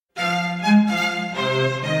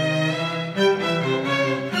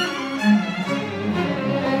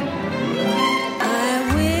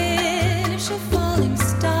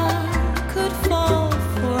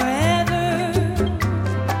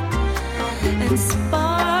can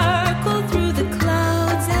sparkle through the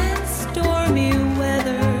clouds and stormy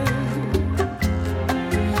weather.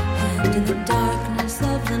 And in the darkness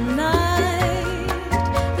of the night,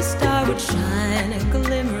 the star would shine a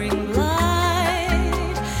glimmering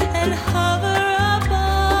light and hover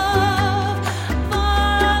above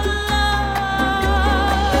our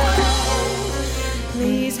love.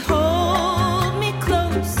 Please hold me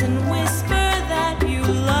close and whisper that you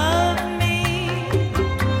love me,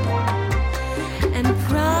 and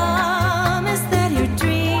promise that your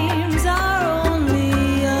dreams are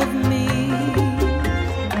only of me.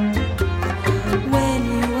 When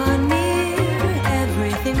you are near,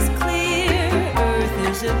 everything's clear. Earth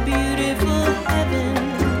is a beautiful heaven.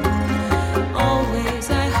 Always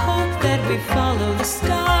I hope that we follow the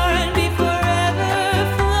star and be forever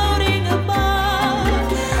floating above.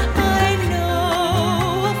 I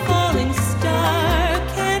know a falling star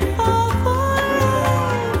can't fall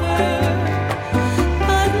forever,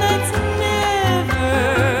 but let's never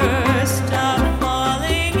stop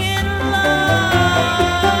falling in love.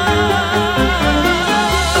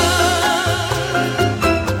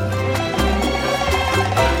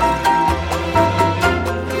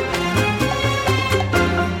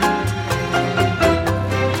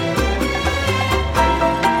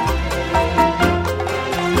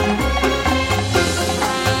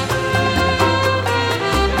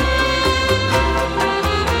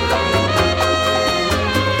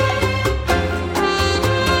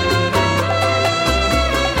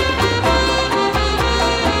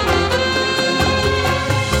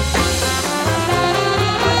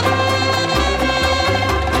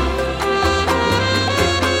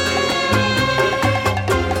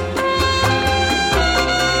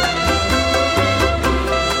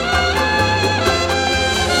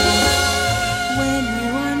 When you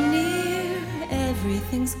are near,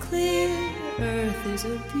 everything's clear. Earth is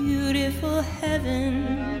a beautiful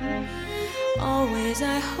heaven. Always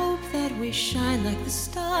I hope that we shine like the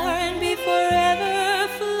star and be forever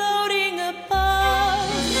floating above.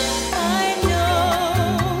 I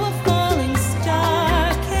know a falling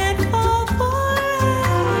star can't fall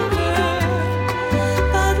forever,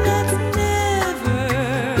 but let's never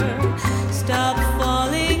stop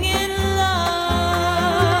falling in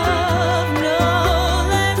love. No,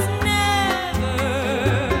 let's never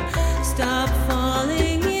stop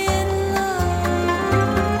falling in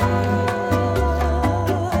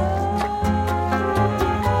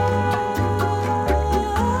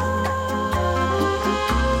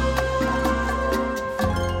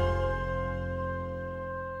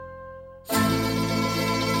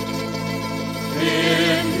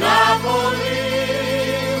In Napoli,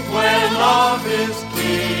 where love is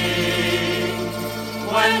king,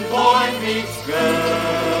 when boy meets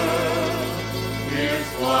girl, here's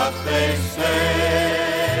what they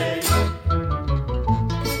say.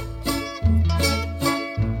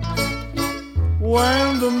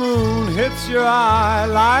 When the moon hits your eye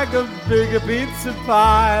like a big pizza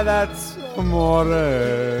pie, that's amore.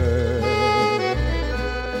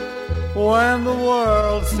 When the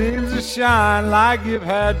world seems to shine like you've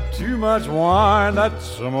had too much wine,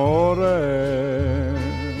 that's amore.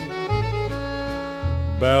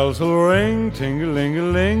 Bells will ring,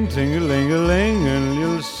 ting-a-ling-a-ling, ting-a-ling-a-ling, and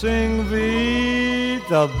you'll sing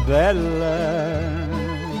Vita Bella.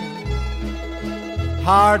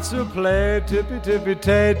 Hearts will play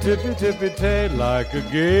tippy-tippy-tay, tippy-tippy-tay, like a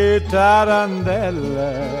gay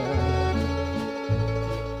tarantella.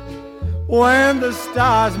 When the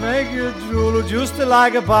stars make you drool, just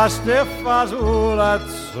like a pasta fazool,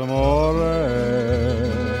 that's amore.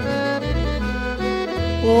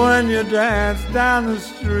 When you dance down the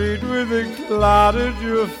street with a cloud at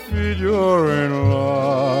your feet, you're in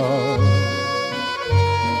love.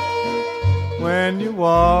 When you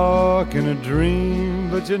walk in a dream,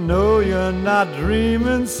 but you know you're not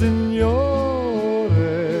dreaming, signore.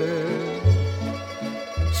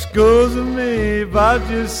 Scusa me, but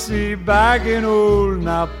you see, back in old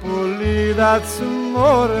Napoli, that's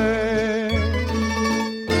amore. When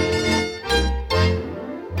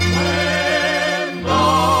the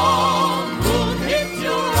moon hits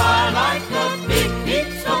your eye like a big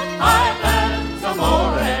pizza pie, that's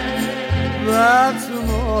amore. That's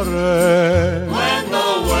amore. When the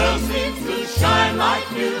world seems to shine like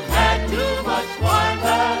you've had too much wine,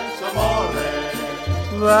 that's amore.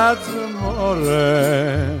 That's amore.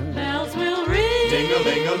 Bells will ring,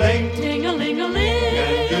 Ting-a-ling-a-ling, ting-a-ling-a-ling,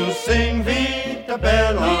 and you'll sing Vita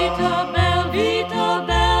Bella. Vita Bella, Vita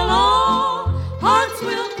Bella. Hearts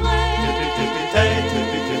will play, Tippy-tippy-tay,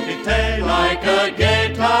 tippy-tippy-tay, like a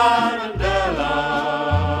gay tarantella.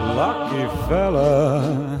 Lucky fella.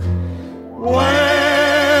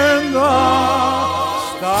 When the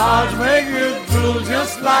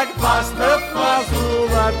just like pasta fazool.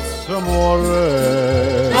 That's amore.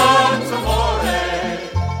 That's amore.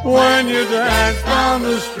 When you dance down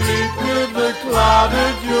the street with the cloud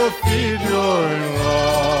at your feet, you're in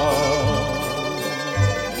love.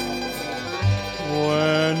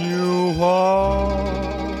 When you walk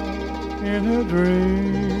in a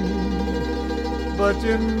dream, but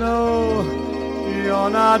you know you're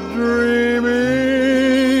not dreaming,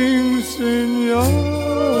 signore.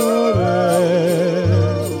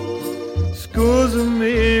 Scusa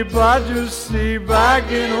me, but you see,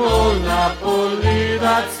 back in old Napoli,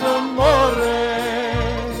 that's amore.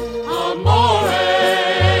 Amore.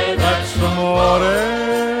 That's Amore.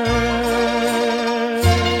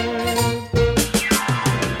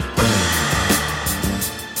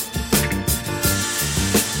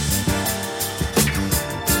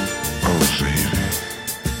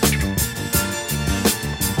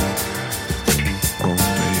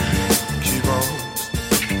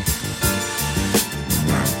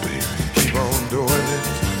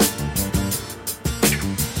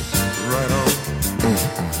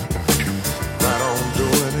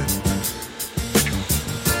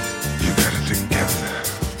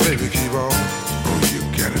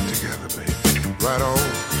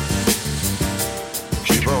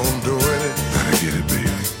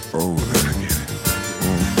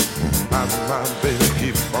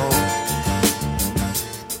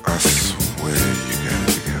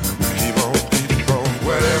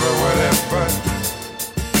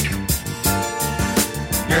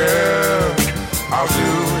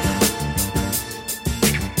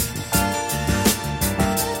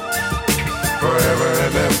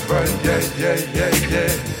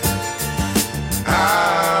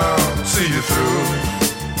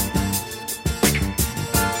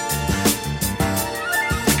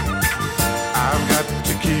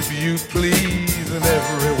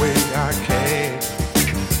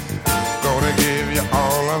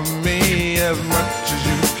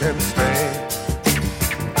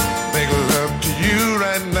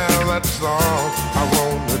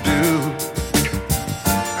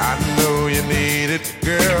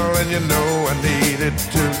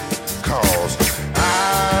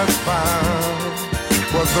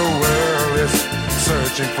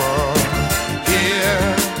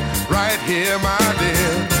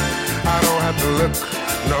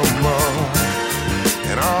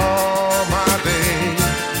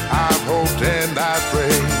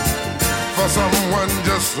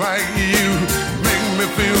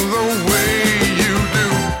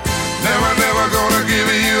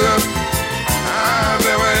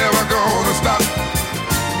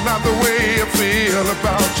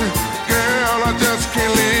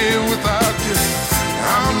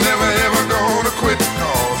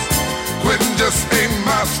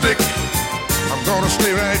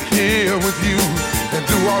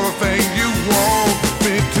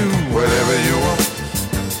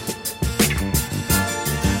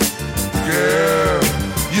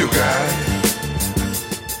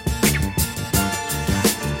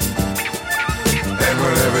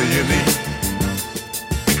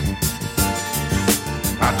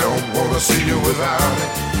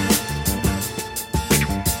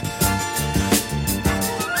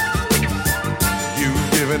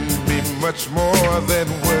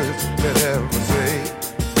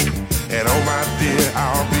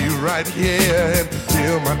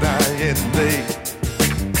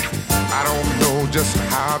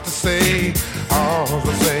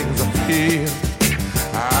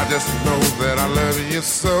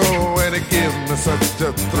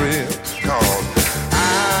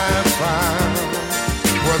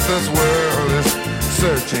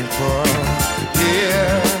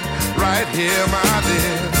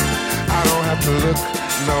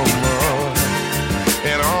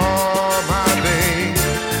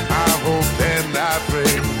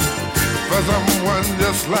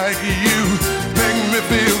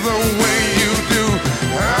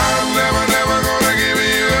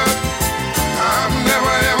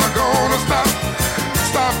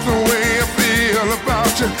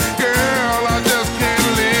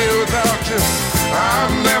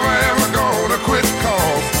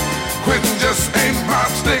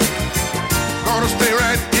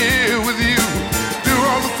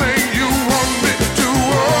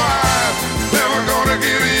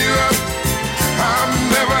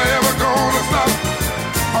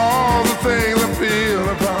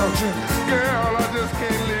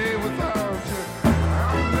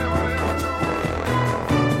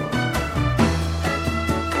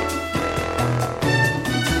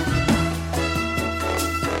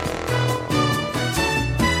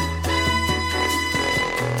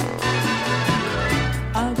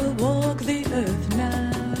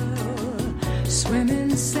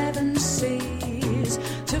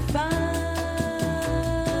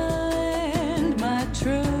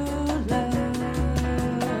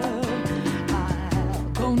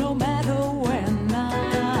 go no matter when,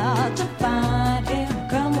 not to find him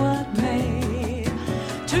come what may,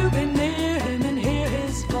 to be near him and hear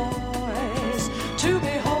his voice, to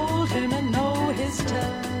behold him and know his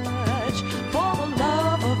touch, for the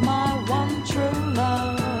love of my one true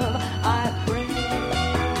love I pray.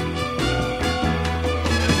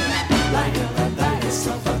 Laia, Ladaia,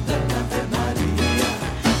 Salvador, Ave Maria.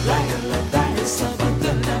 Laia, Ladaia,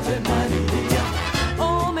 Salvador, Ave Maria.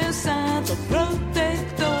 Oh, meu santo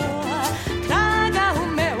protetor, traga o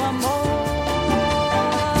meu amor.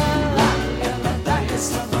 Laia, Ladaia,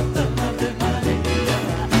 Salvador, Ave Maria.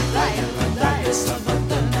 Laia, Ladaia,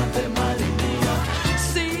 Salvador, Ave Maria.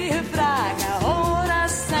 Se refraga a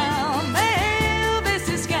oração, mil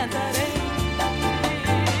vezes cantarei.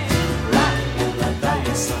 Laia,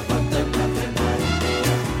 Ladaia, Salvador, Ave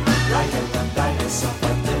Maria. Laia, Ladaia,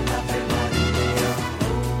 Salvador, Ave Maria.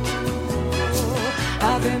 Oh,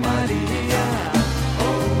 Ave Maria.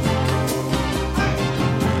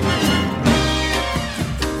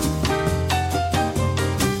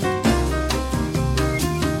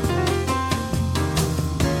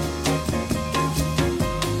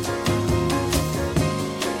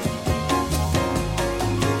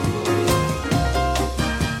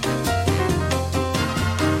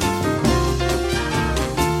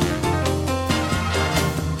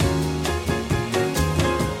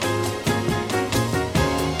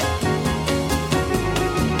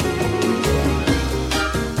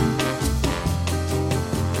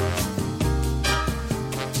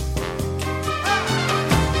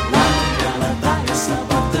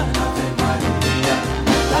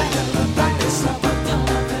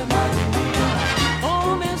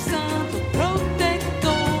 Oh, meu santo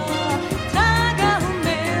protetor, traga o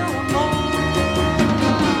meu amor.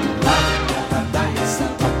 Laia, Ladaia,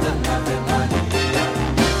 Salvador, Ave Maria.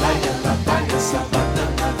 Laia, Ladaia,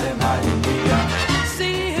 Salvador, Ave Maria. Se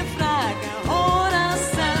refraga a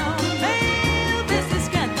oração, mil vezes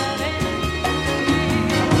cantarei.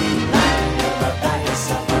 Laia, Ladaia,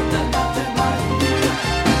 Salvador, Ave Maria.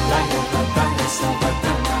 Laia, Ladaia,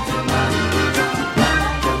 Salvador, Ave Maria.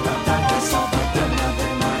 Laia, Ladaia, Salvador, Ave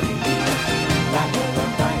Maria. Laia,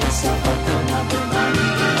 Ladaia, Salvador, Ave Maria.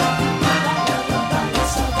 Laia, Ladaia,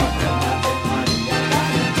 Salvador, Ave Maria.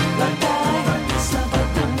 Ladaia,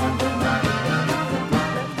 Salvador,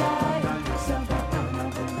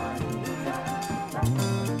 Ave Maria.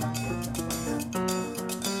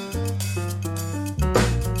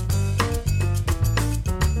 Ladaia,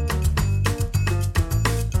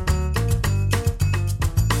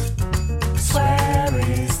 Swear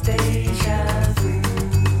it's deja vu.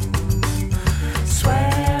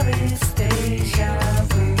 Swear it's deja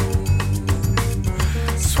vu.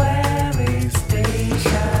 Swear it's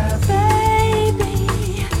deja vu.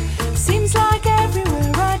 Baby, seems like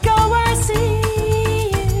everywhere I go I see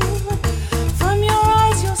you. From your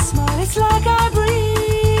eyes, your smile, it's like I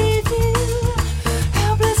breathe you.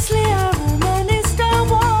 Helplessly I reminisce, don't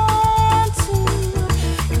want to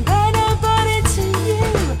compare nobody to you.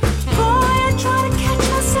 Boy, I try to catch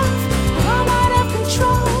myself, but I'm out of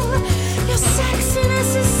control. Your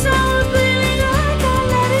sexiness is so appealing, I can't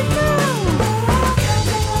let it go. I can't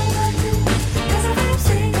get over you, 'cause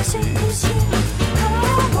everything I see is you. And I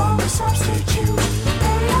don't want to substitute.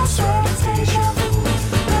 Baby, I swear it's deja vu.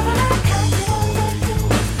 But I can't get over you,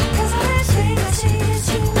 'cause everything I see is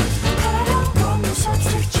you. And I don't want to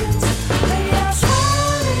substitute. Baby, I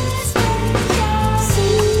swear it's deja vu.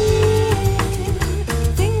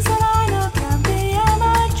 Things that I know can't be, am I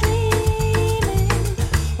dreaming?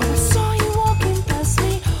 When I saw you walking past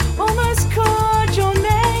me, almost called your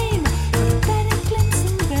name. But a better glimpse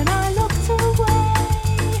and then I looked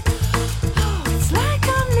away. Oh, it's like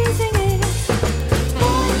I'm losing it.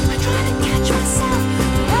 Boy, I try to catch myself,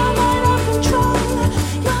 but I'm out of control.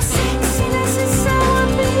 Your sexiness is so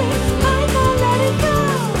appealing, I can't let it go.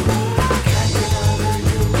 I can't get over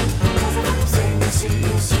you, 'cause everything I see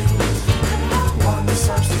is you. And I don't want to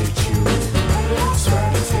substitute. Baby, I swear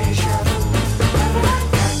it's deja vu. Baby, I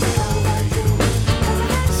can't get over you, 'cause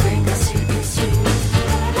everything I see is you.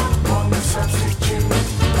 And I don't want to substitute.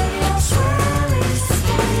 Baby, I swear it's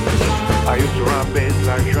deja vu. I used to run bass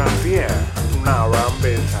like Jean-Pierre. Now run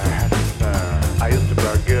bass I had to snare. I used to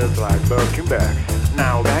plug girls like Birkenback.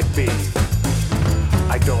 Now that beat.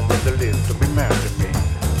 I don't make the list to be married to me.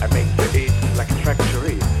 I make the eat like a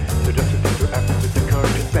factory. So just to happen with the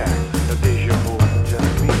curtain back. No deja vu,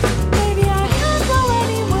 just me. Baby, I can't go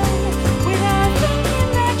anywhere without thinking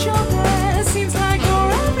that you're there. Seems like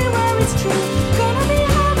you're everywhere, it's true. Gonna be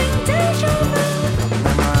having deja vu.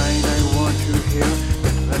 My mind, I want to hear.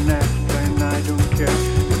 It's the next and I don't care.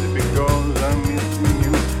 Is it because I'm missing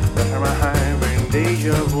you? That I'm having deja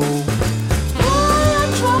deja vu. Boy, I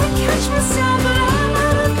try to catch myself, but I'm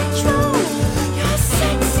out of control. Your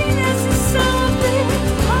sexiness is so big,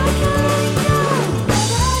 I can't let it go. I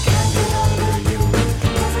can't get over you.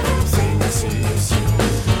 Every time I see you,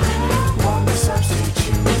 I want to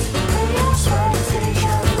substitute. Maybe I swear it's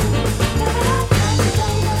deja vu. I can't get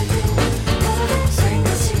over you. Every time I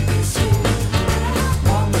see you, I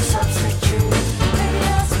want to substitute. Maybe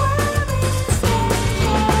I swear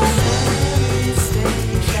it's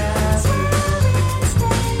deja vu.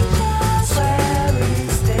 Swear it's deja vu.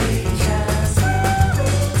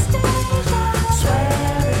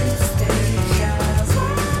 Swear it's deja vu. Swear it's deja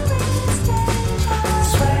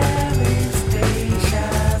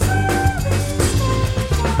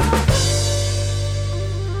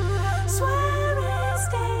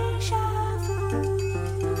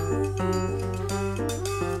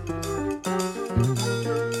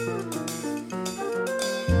vu.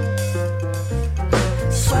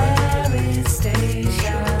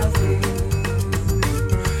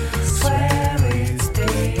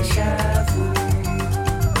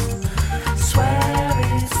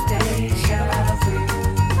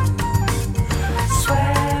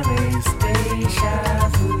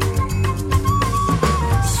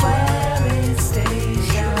 it's deja vu. Swear it's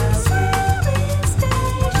deja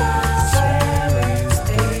vu. Swear it's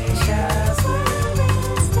deja vu.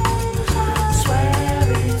 Swear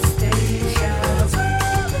it's deja vu.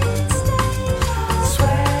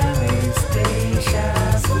 Swear it's deja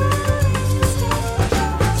vu.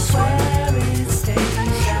 Swear it's deja vu. Swear it's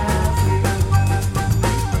deja vu.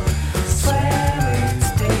 Swear it's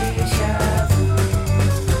deja vu.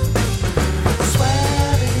 Swear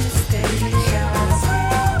it's deja vu.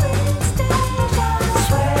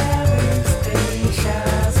 Swear it's deja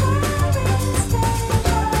vu.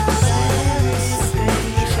 Swear it's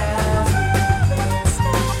deja vu.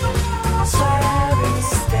 Swear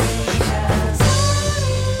it's deja vu.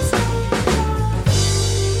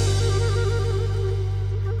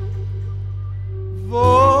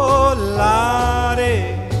 Volare,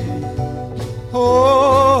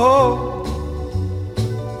 oh,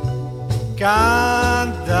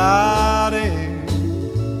 cantare,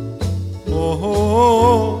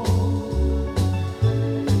 oh,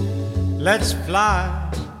 let's fly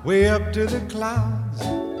way up to the clouds,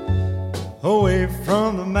 away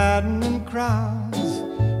from the maddening crowds.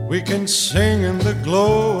 We can sing in the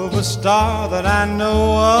glow of a star that I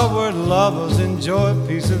know of, where lovers enjoy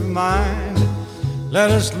peace of mind. Let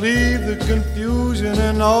us leave the confusion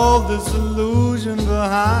and all disillusion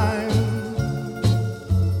behind.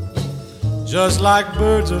 Just like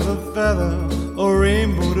birds of a feather, a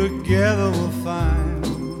rainbow together we'll find.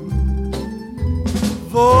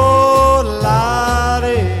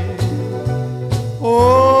 Volare,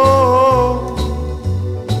 oh,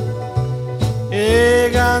 e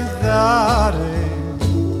cantare,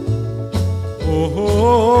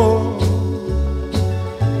 oh.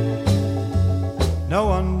 No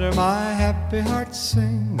wonder my happy heart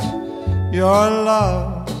sings. Your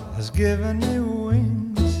love has given me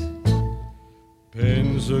wings.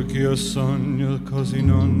 Penso che io sogno così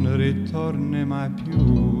non ritorni mai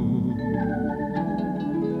più.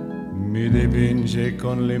 Mi dipinge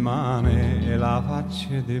con le mani e la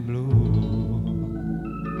faccia di blu.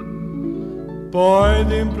 Poi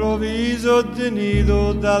d'improvviso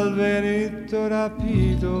tenido dal vento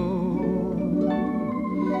rapito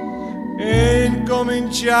e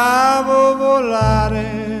incominciavo a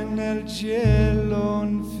volare nel cielo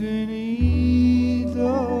infinito.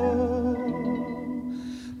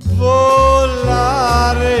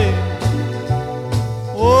 Volare,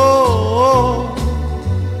 oh, oh,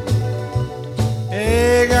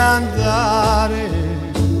 e cantare,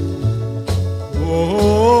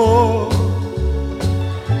 oh,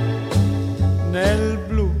 nel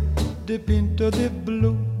blu dipinto di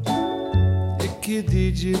blu. Che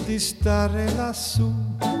dici di stare lassù?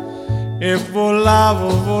 E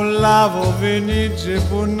volavo, venice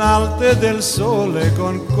punalte del sole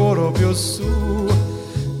con coro più su,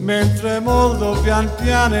 mentre molto pian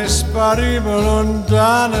piano sparivo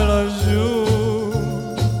lontane laggiù.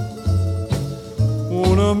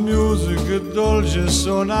 Una musica dolce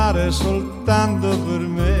suonare soltanto per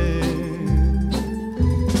me.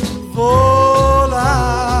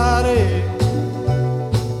 Volare,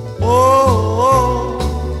 oh,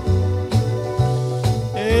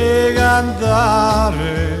 e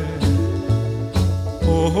cantare,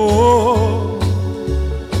 oh.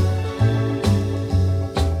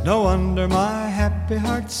 No wonder my happy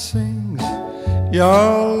heart sings.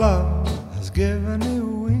 Your love has given me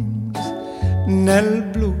wings. Nel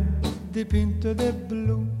blu dipinto di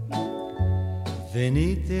blu,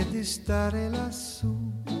 Venite di stare lassù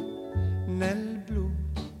nel blu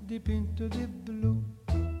dipinto di blu.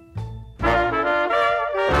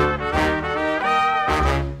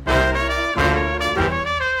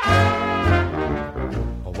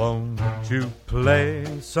 Won't you play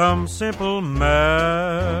some simple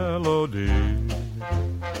melody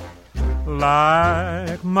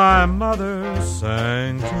like my mother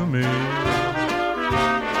sang to me?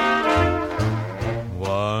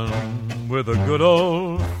 One with a good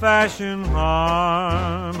old-fashioned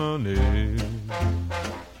harmony.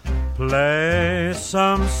 Play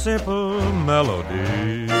some simple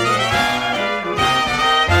melody.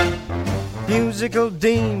 Musical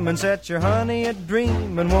demon, set your honey a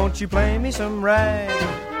dreamin'. Won't you play me some rag?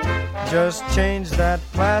 Just change that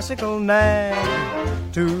classical nag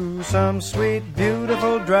to some sweet,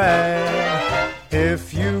 beautiful drag.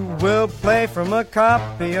 If you will play from a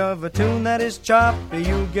copy of a tune that is choppy,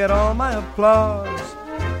 you'll get all my applause.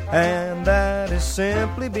 And that is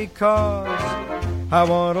simply because I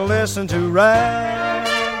want to listen to rag.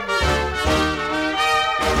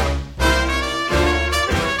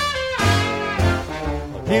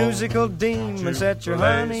 Musical demon, set your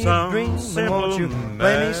honey a dreamin'. Won't you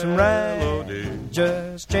play me some rag?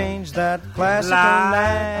 Just change that classical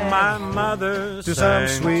nag my mother to some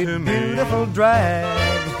sweet, beautiful drag.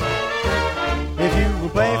 If you will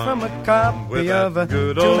play from a copy of a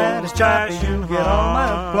tune that is choppy, you'll get all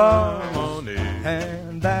my applause.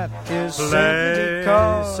 And that is simply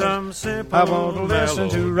because I want to listen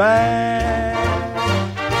to rag.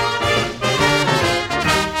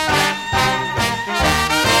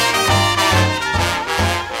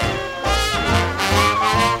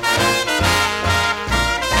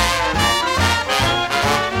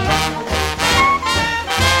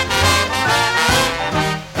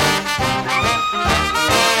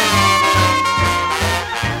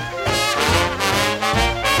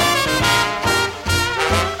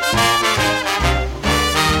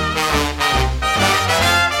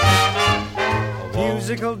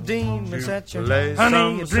 Musical demon, set your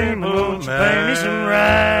honey a dreamin'. Won't you play me some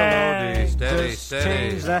rag? Just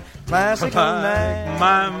change that classical nag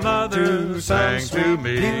my mother to some sang sweet, to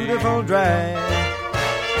me. beautiful drag.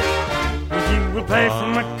 If you will play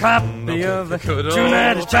from a copy of a tune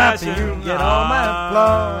that is choppy, you get all my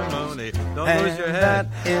applause. Don't and lose your head.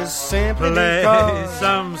 that is simply Play because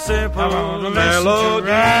some I simple want to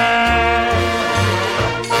melody.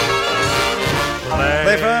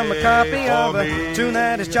 Play from a copy of a tune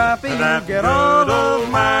that is choppy, you get all of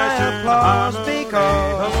my applause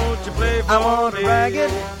because I want to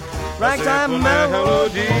ragtime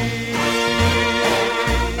melody.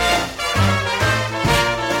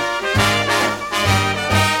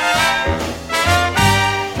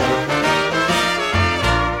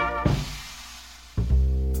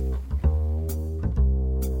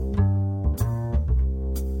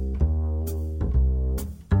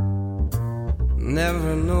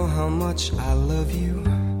 Never know how much I love you,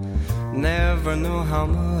 never know how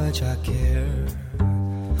much I care.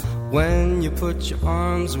 When you put your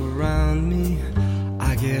arms around me,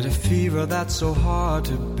 I get a fever that's so hard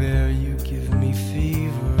to bear. You give me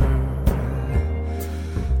fever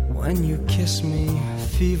when you kiss me,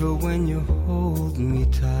 fever when you hold me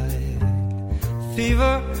tight.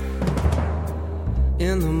 Fever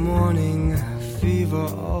in the morning, fever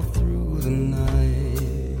all through the night.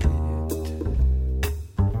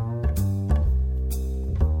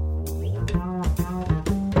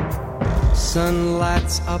 Sun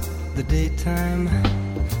lights up the daytime,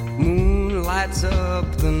 moon lights up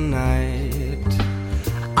the night.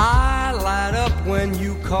 I light up when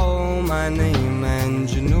you call my name, and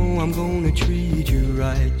you know I'm gonna treat you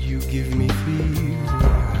right. You give me fever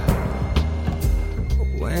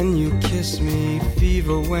when you kiss me,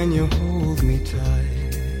 fever when you hold me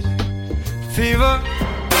tight. Fever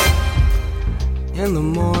in the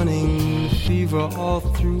morning, fever all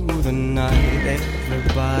through the night.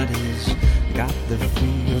 Everybody's got the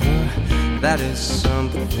fever, that is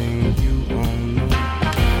something you all know.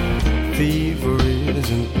 Fever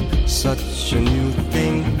isn't such a new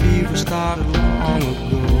thing, fever started long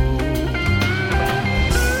ago.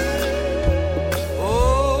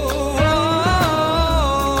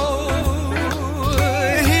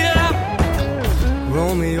 Heat it up!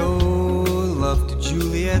 Romeo loved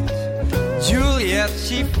Juliet, Juliet,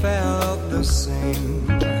 she felt the same.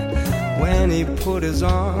 When he put his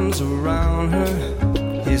arms around her,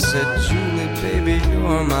 he said, Julie, baby,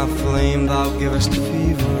 you're my flame, thou givest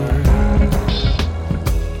fever.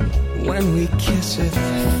 When we kiss it,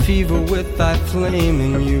 fever with thy flame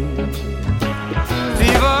in you.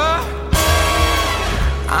 Fever,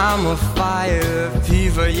 I'm a fire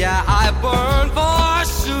fever, yeah, I burn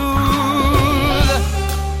forsooth.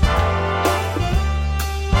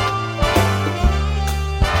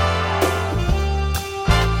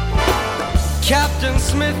 Captain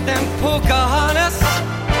Smith and Pocahontas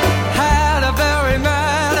had a very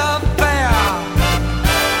mad affair.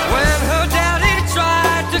 When her daddy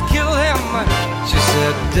tried to kill him, she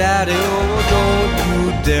said, Daddy, oh, don't you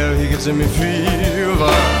dare, he gives me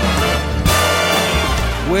fever.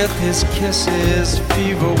 With his kisses,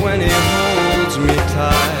 fever when he holds me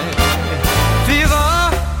tight. Fever,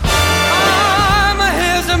 I'm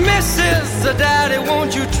his missus. Daddy,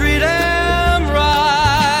 won't you treat him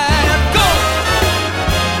right? Go!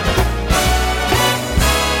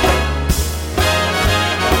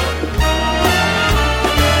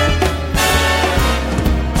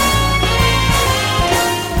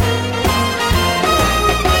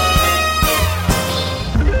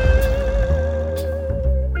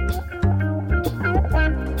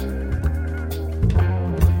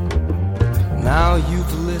 Now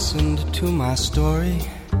you've listened to my story.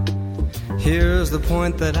 Here's the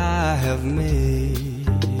point that I have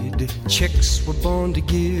made. Chicks were born to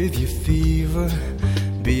give you fever.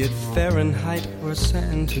 Be it Fahrenheit or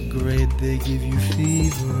centigrade, they give you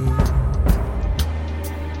fever.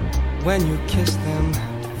 When you kiss them,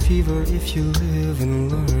 fever if you live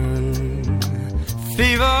and learn.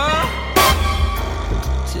 Fever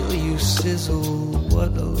till you sizzle,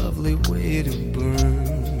 what a lovely way to burn.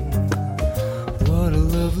 What a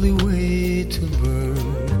lovely way to burn.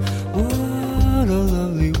 What a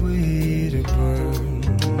lovely way to burn.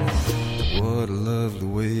 What a lovely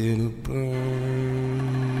way to burn.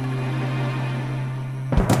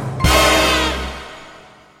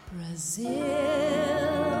 Brazil,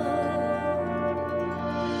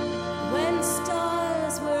 when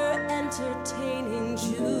stars were entertaining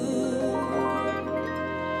June,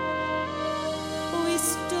 we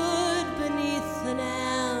stood beneath an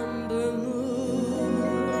amber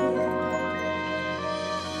moon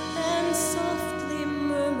and softly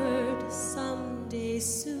murmured, someday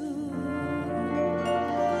soon.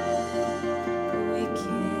 We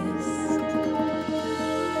kissed and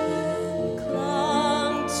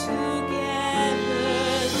clung together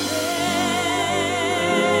then.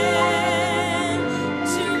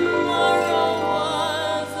 Tomorrow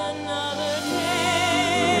was another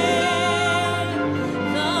day.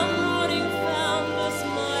 The morning found us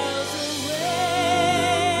miles away,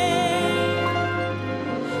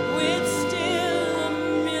 with still a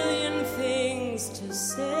million things to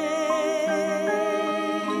say.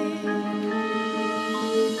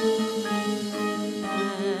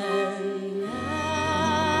 And now,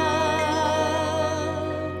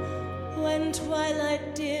 when twilight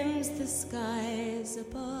dims the skies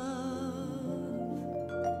above,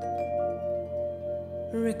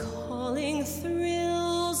 recalling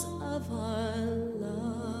thrills of our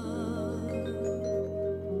love,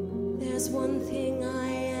 there's one thing I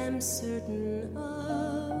am certain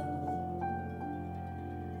of: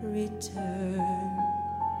 return.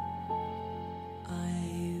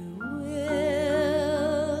 I will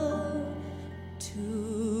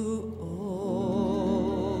to old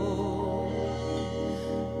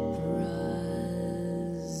Brazil.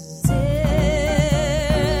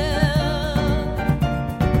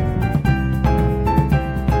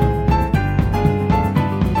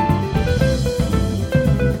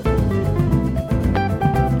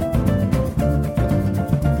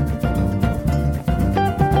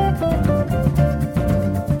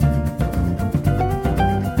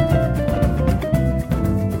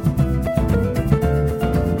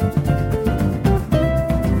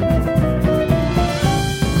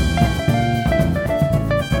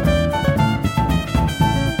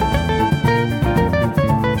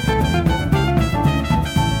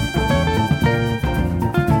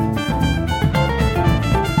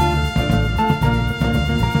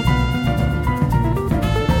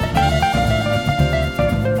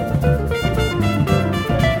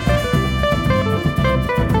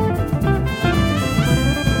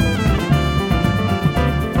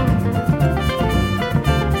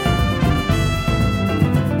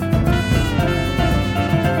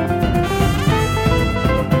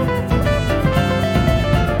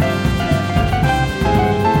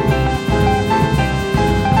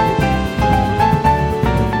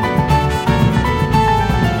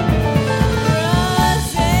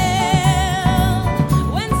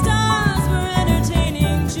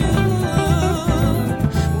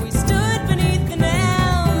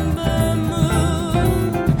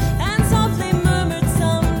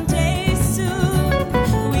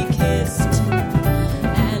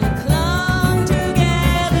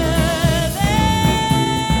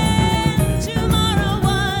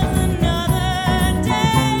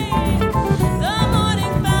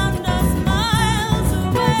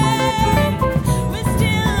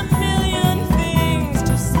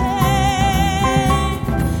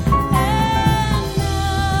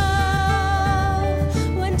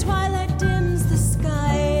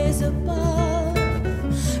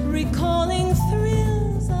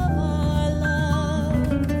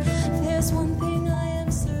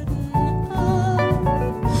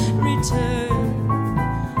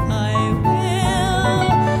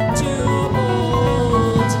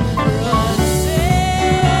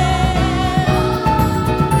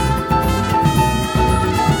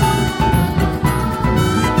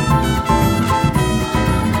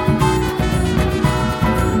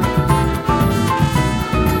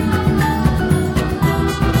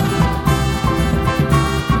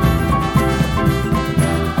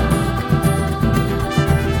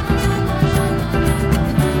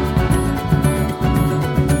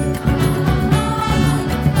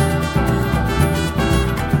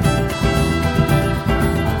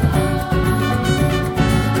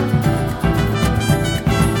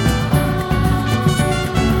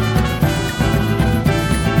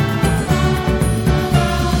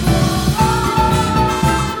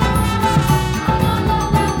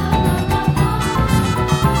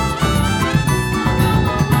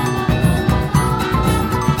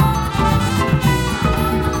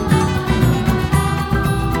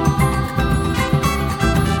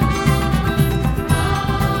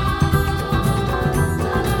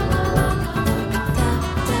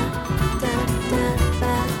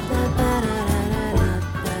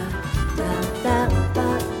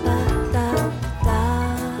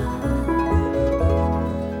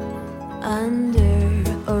 Under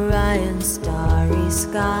Orion's starry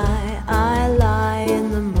sky, I lie in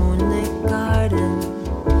the moonlit garden,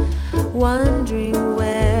 wondering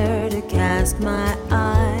where to cast my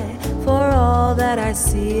eye, for all that I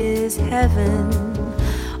see is heaven.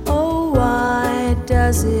 Oh, why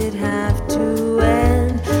does it have to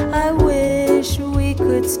end? I wish we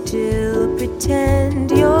could still pretend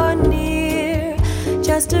you're near,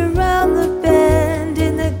 just around the bend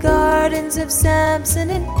in the gardens of Sampson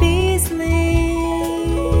and Beasley.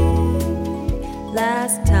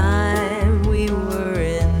 Last time we were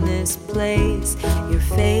in this place, your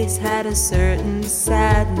face had a certain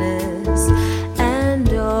sadness, and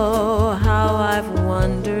oh, how I've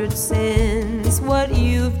wondered since what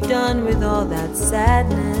you've done with all that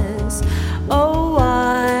sadness. Oh,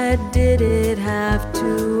 why did it have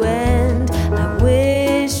to end? I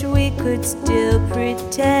wish we could still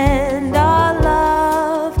pretend our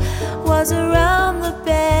love was around the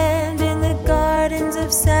bend in the gardens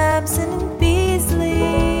of Sampson and Beasley.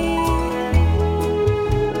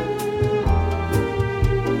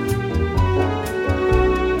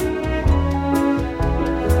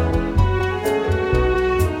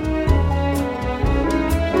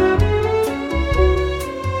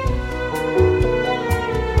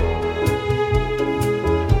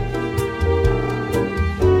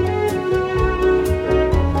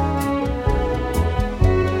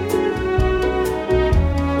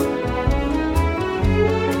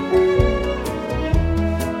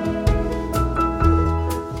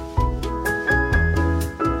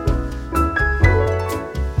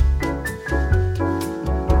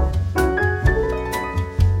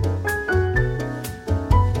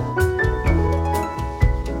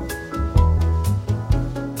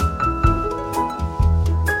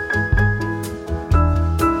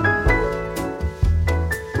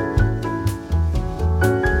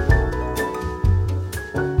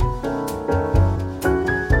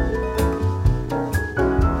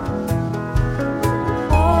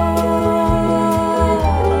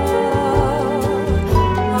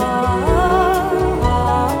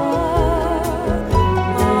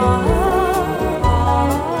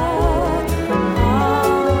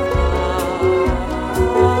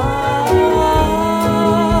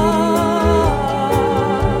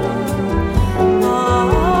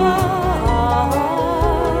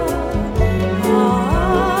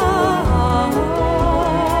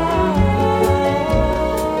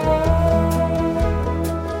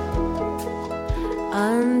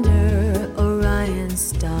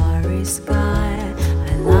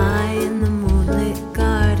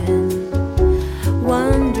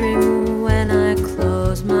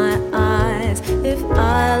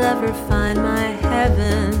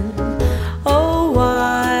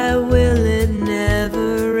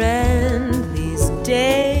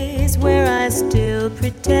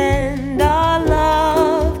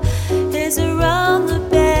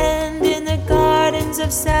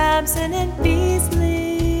 Sampson and Beasley.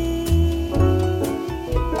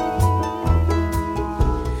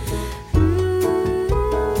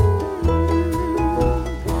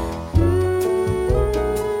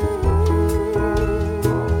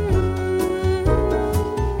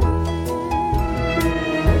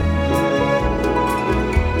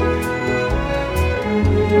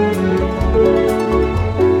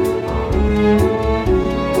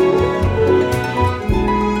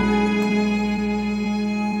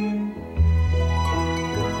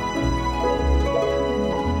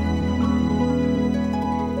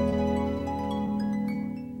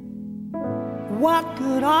 What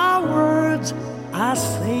good are words I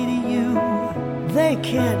say to you? They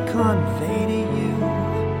can't convey to you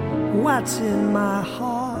what's in my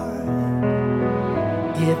heart.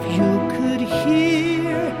 If you could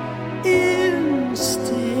hear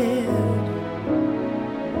instead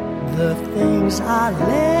the things I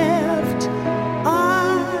left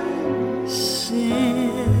unsaid,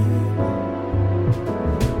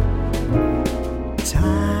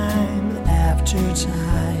 time after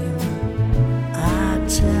time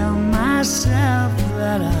tell myself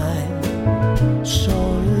that I'm so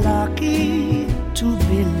lucky to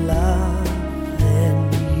be loving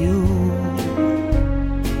you,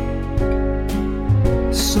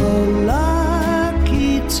 so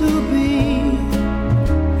lucky to be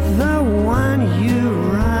the one you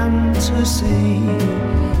run to see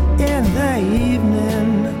in the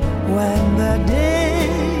evening when the day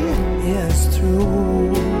is through.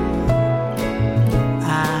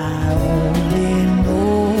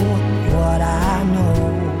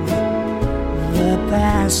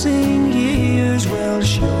 Passing years will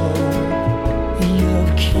show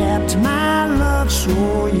you've kept my love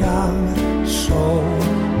so young, so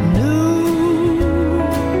new.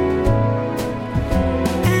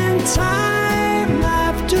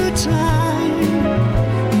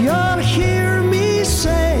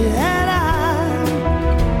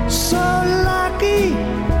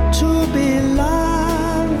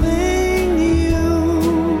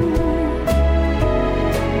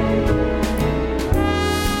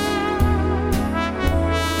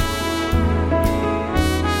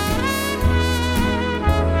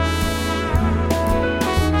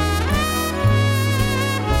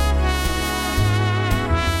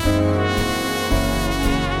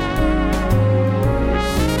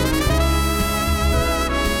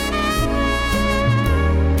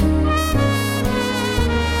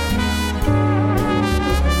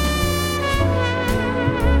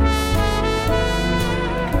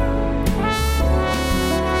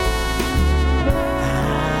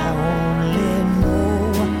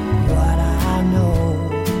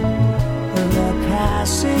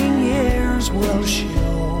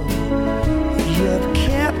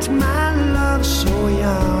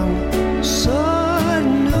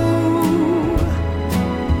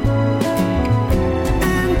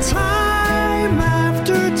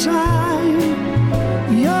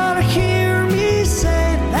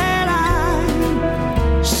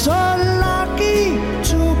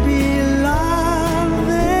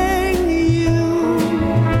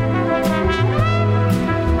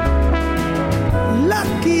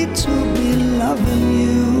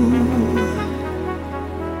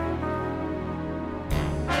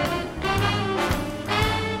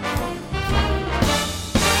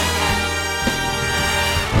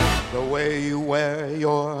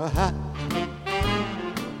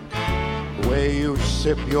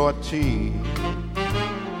 sip your tea.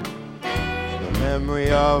 The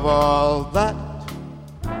memory of all that.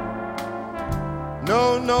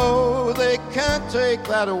 No, no, they can't take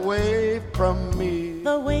that away from me.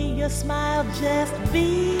 The way your smile just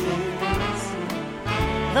beams,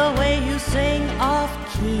 the way you sing off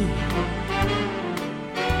key,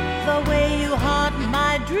 the way you haunt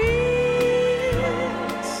my dreams.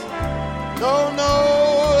 No,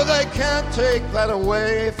 no, they can't take that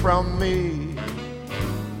away from me.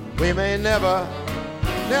 We may never,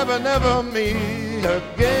 never, never meet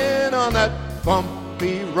again on that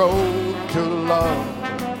bumpy road to love.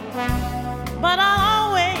 But I'll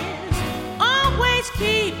always, always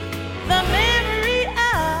keep the memory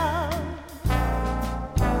of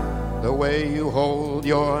the way you hold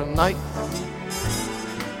your knife,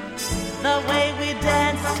 the way we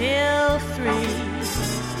dance till 3,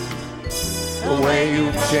 the way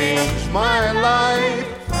you changed my life.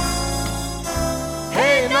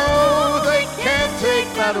 Hey, no, they can't take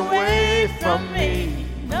that away from me.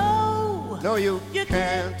 No, you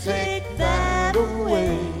can't take that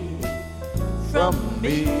away from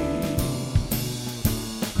me.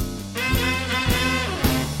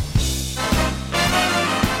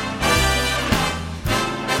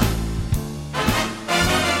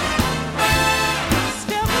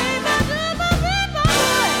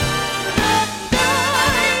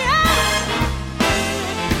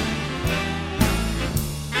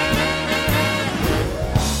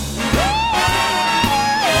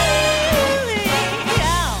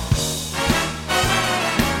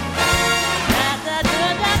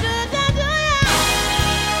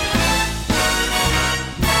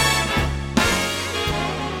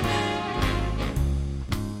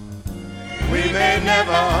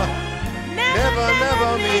 Never, never, never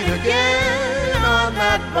meet again on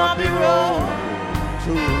that bumpy road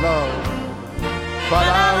to love. But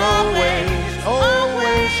I'll always,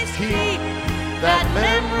 always keep that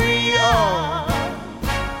memory of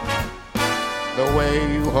the way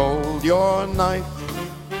you hold your knife.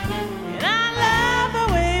 And I love the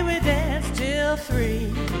way we dance till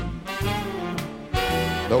 3.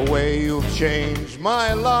 The way you've changed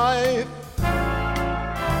my life.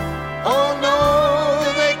 Oh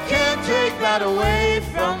no, they can't take that away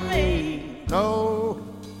from me. No,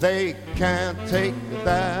 they can't take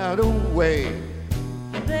that away.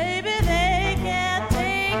 Baby, they can't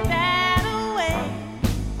take that away.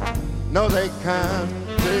 No, they can't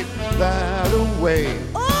take that away.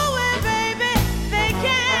 Oh, and baby, they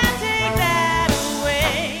can't take that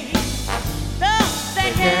away. No,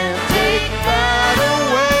 they can't take that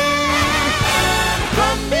away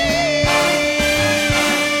from me.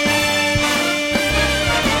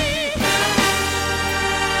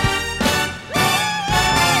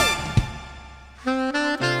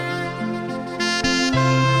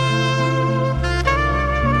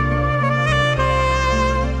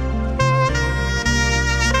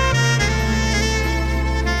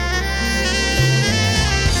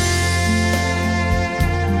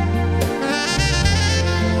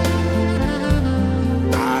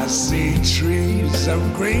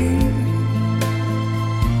 Of green,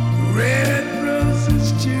 red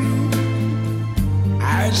roses too.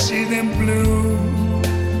 I see them bloom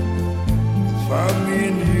for me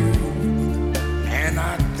and you, and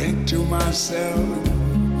I think to myself,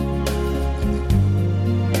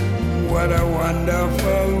 what a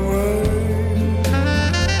wonderful world.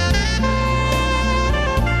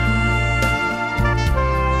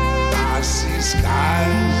 I see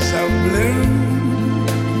skies of blue,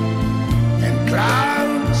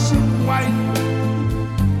 clouds of white,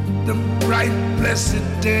 the bright blessed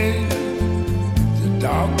day, the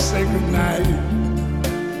dark sacred night,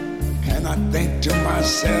 and I think to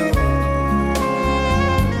myself,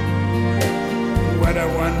 what a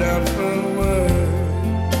wonderful world.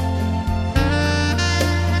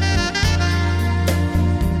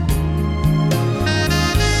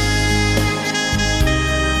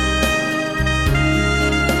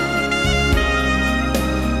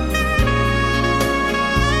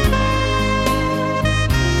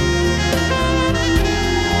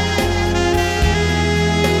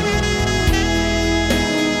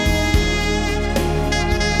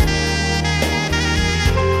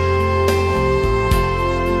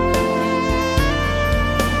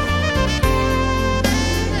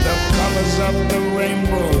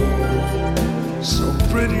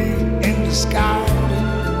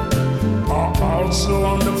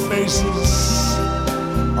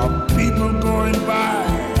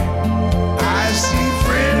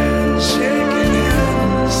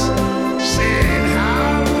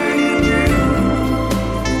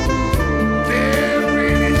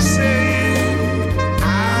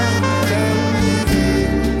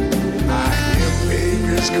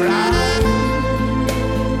 cry.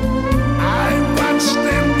 I watched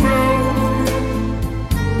them grow.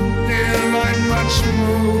 They're like much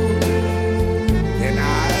more than I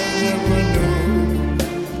ever knew.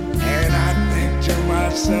 And I think to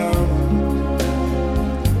myself,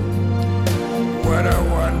 what a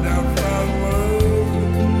wonderful world.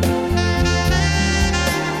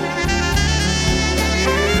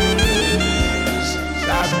 Yes, I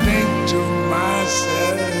think to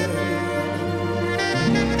myself,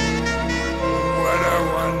 what a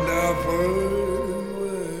wonderful world.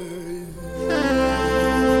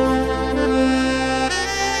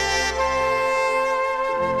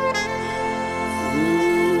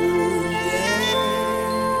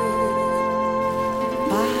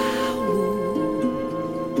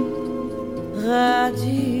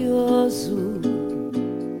 Radioso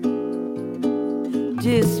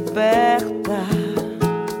desperta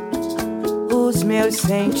os meus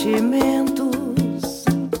sentimentos,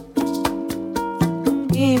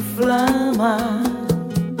 inflama,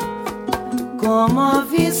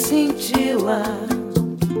 comove, cintila,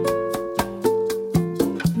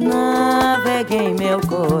 navega em meu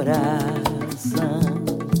coração.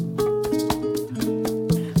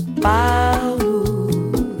 Paulo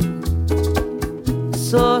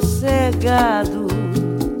sossegado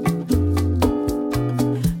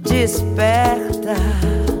desperta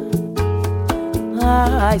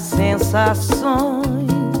as sensações,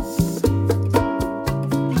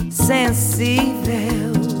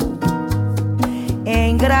 sensível,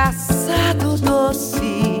 engraçado,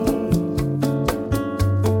 doce,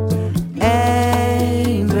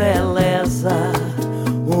 embeleza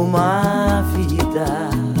uma vida.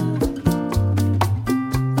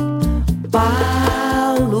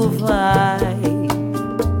 Paulo vai,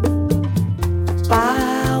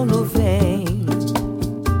 Paulo vem,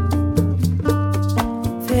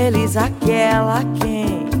 feliz aquela a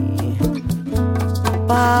quem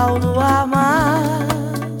Paulo amar.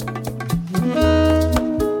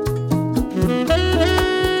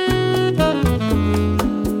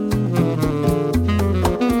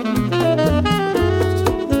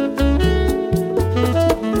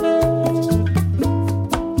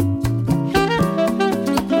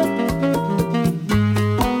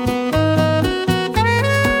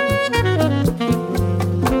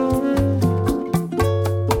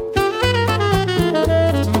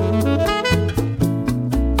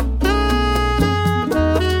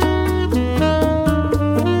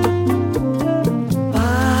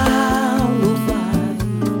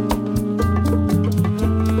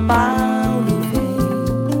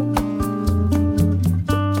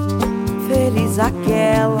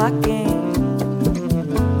 Aquela a quem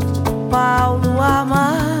Paulo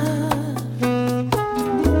amar.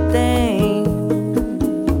 Tenho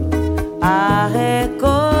a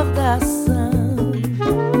recordação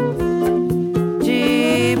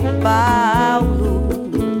de Paulo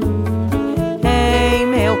em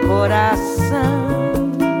meu coração,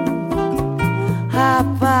 a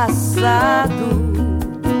passado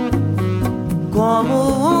como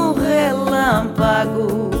um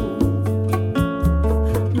relâmpago,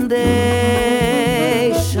 deixando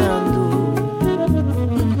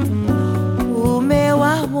o meu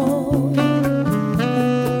amor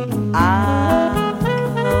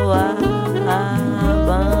ao abandono.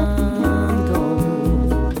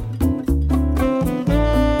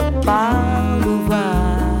 Paulo vai,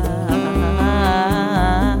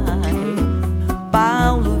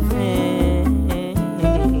 Paulo vem,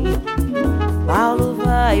 Paulo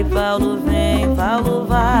vai, Paulo vem, Paulo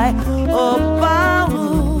vai, oh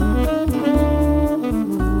Paulo.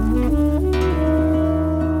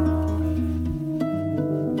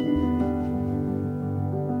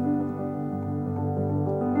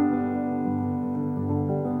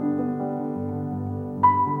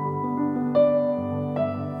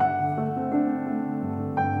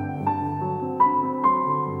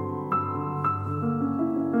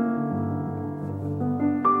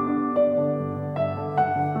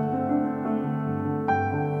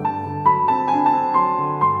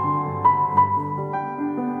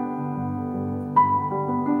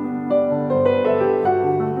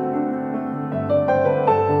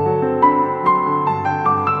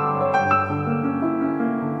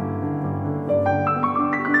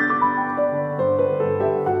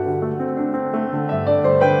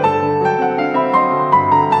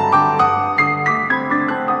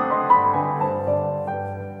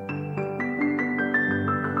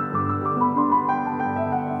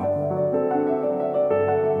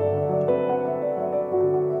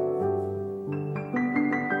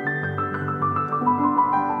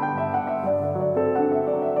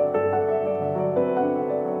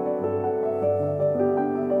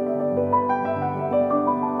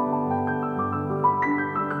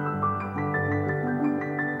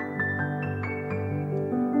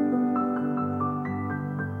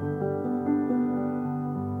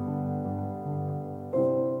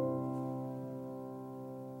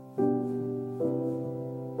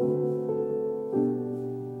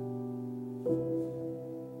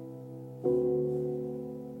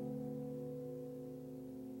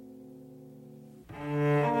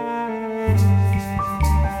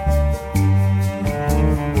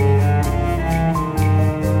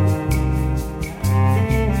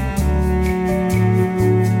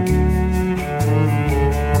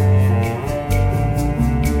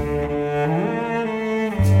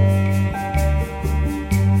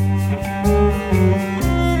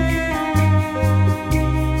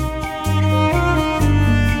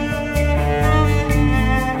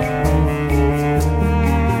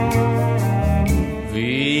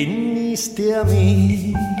 A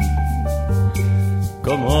mí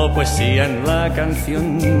como poesía en la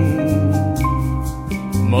canción,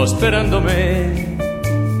 mostrándome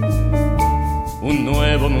un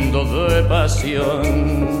nuevo mundo de pasión,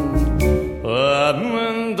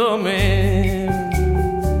 amándome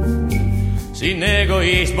sin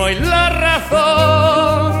egoísmo y la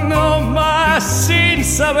razón, no más sin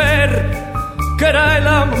saber que era el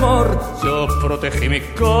amor. Yo protegí mi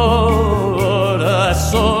corazón.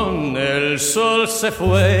 El sol se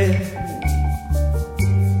fue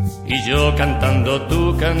y yo cantando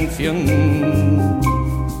tu canción.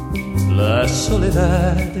 La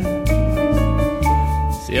soledad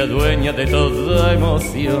se adueña de toda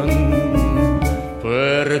emoción.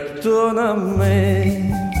 Perdóname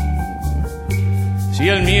si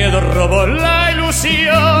el miedo robó la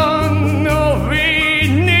ilusión. No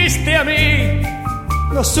viniste a mí,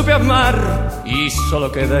 no supe amar y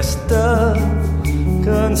solo queda esta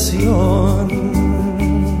canción.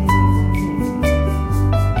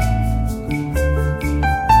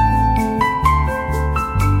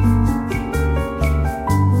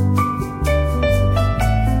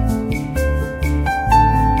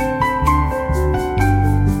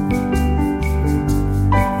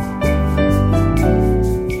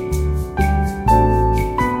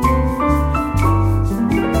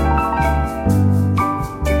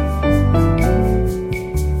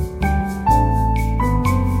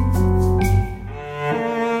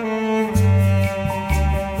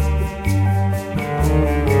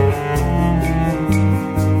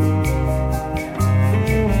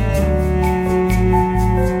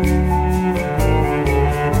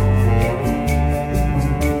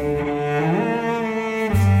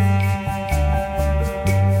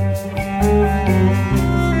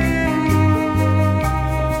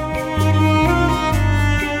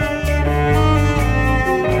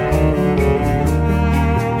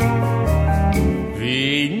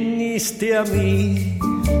 A mí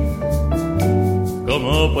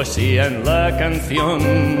como poesía en la canción,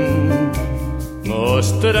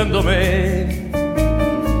 mostrándome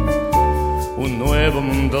un nuevo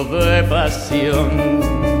mundo de pasión,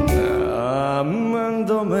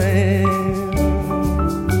 amándome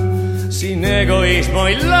sin egoísmo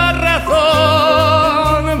y la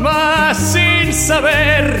razón, mas sin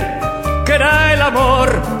saber que era el amor.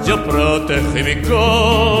 Yo protegí mi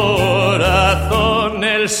corazón.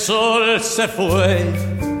 El sol se fue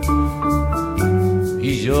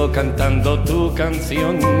y yo cantando tu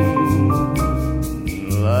canción.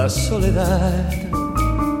 La soledad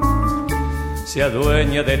se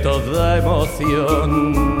adueña de toda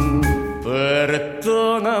emoción.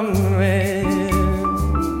 Perdóname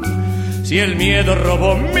si el miedo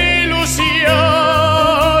robó mi ilusión.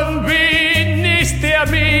 Viniste a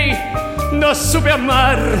mí, no supe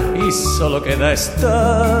amar y solo queda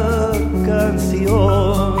esta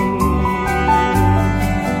canción.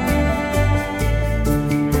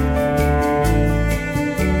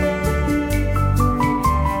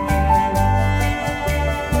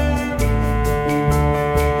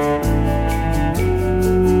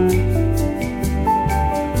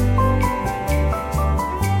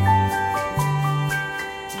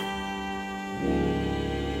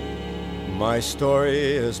 My story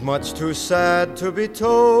is much too sad to be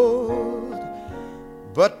told,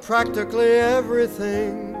 but practically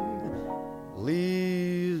everything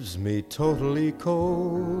leaves me totally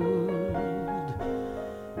cold.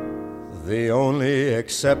 The only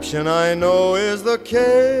exception I know is the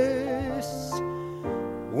case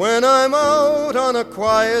when I'm out on a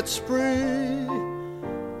quiet spree,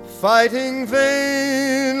 fighting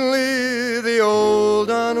vainly the old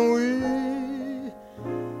ennui.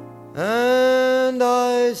 And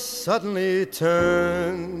I suddenly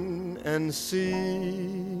turn and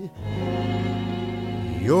see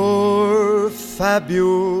your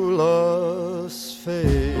fabulous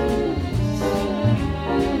face.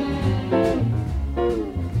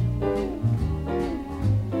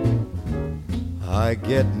 I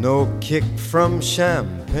get no kick from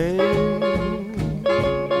champagne,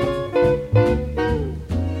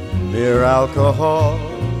 mere alcohol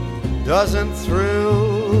doesn't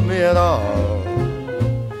thrill me at all.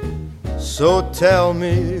 So tell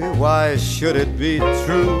me, why should it be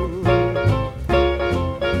true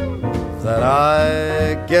that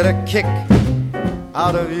I get a kick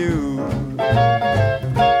out of you.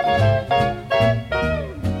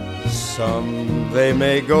 Some they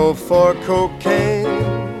may go for cocaine.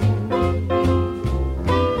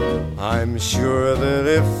 I'm sure that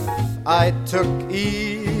if I took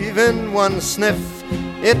even one sniff,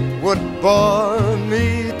 it would bore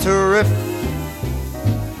me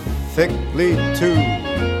terrifically too.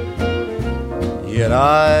 Yet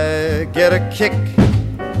I get a kick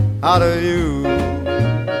out of you.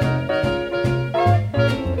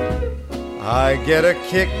 I get a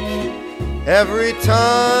kick every time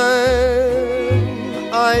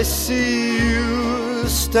I see you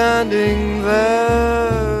standing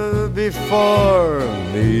there before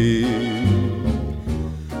me.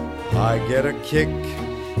 I get a kick,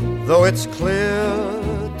 though it's clear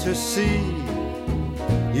to see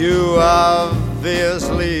you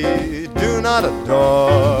obviously do not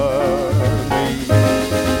adore me.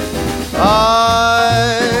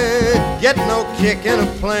 I get no kick in a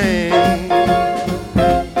plane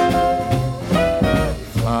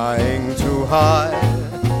flying too high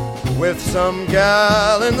with some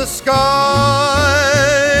gal in the skies.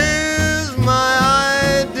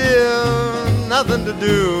 My idea, nothing to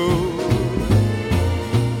do.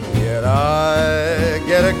 Yet I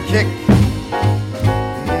get a kick.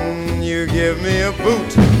 You give me a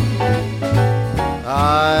boot,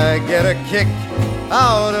 I get a kick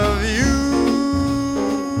out of you.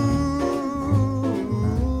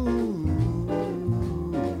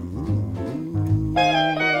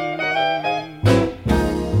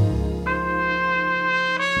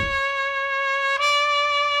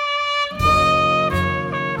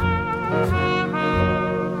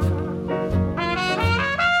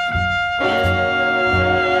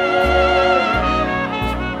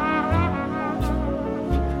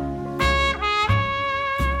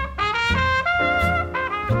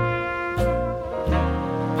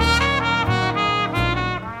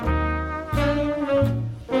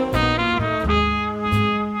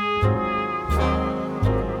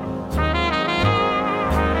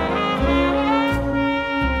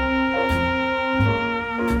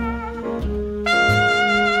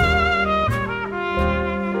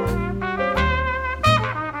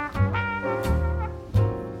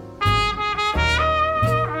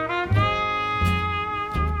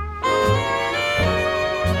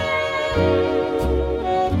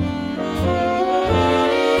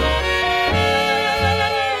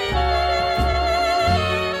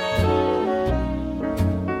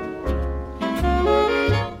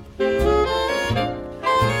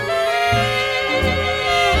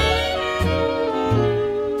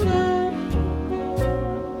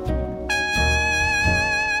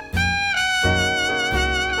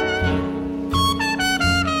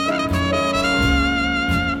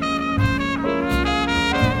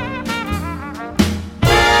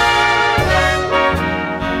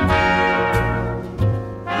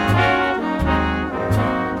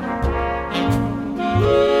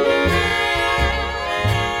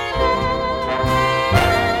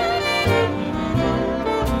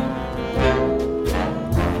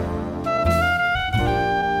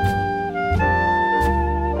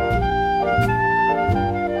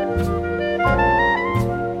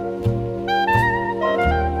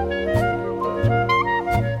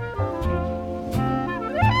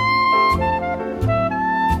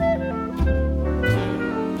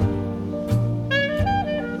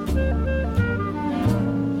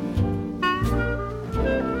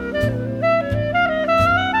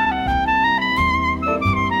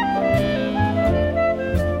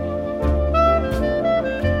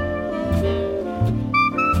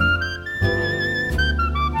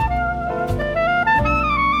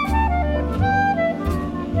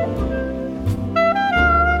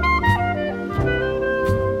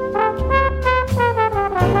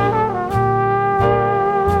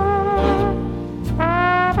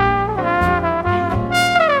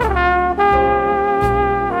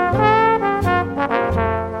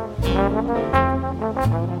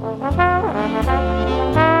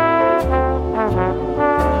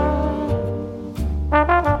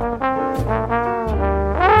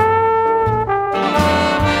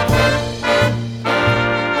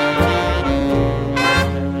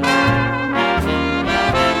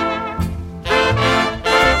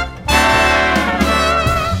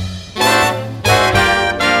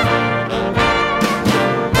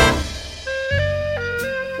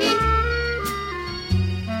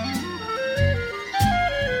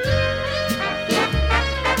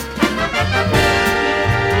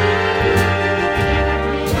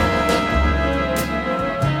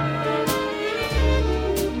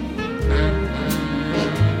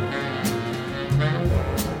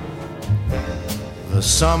 The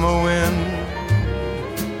summer wind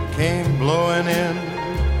came blowing in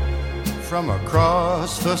from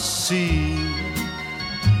across the sea.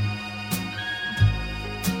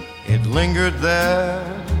 It lingered there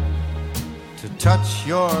to touch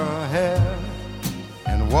your hair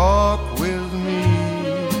and walk with me.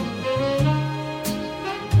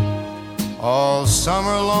 All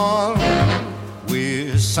summer long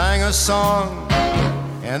we sang a song,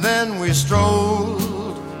 and then we strolled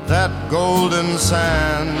that golden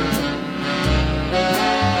sand.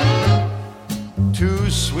 Two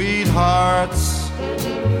sweethearts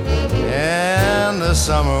and the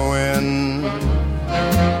summer wind,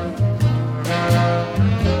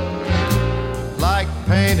 like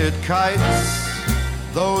painted kites,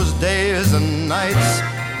 those days and nights,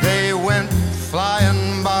 they went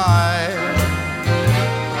flying by.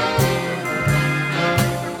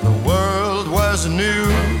 The world was new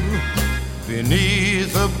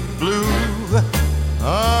beneath a blue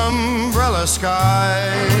umbrella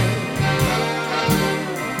sky.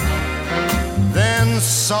 Then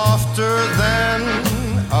softer than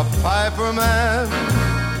a piper man,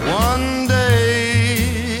 one day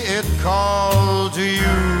it called to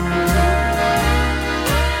you.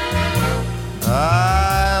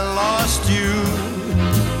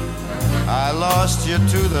 I lost you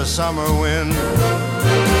to the summer wind.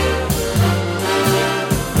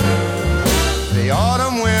 The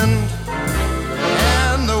autumn wind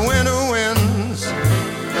and the winter winds,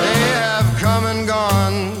 they have come and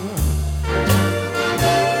gone.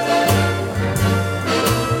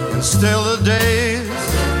 And still the days,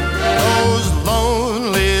 those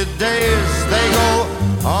lonely days, they go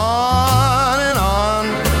on and on.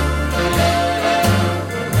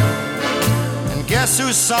 And guess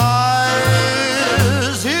who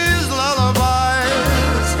sighs his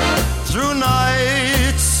lullabies through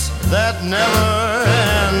nights that never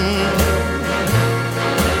end?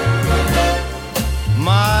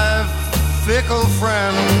 My fickle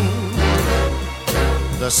friend,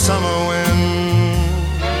 the summer wind.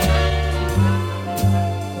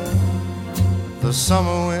 The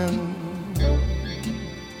summer wind,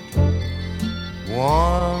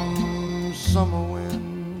 warm summer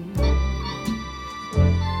wind,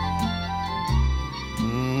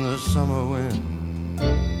 the summer wind.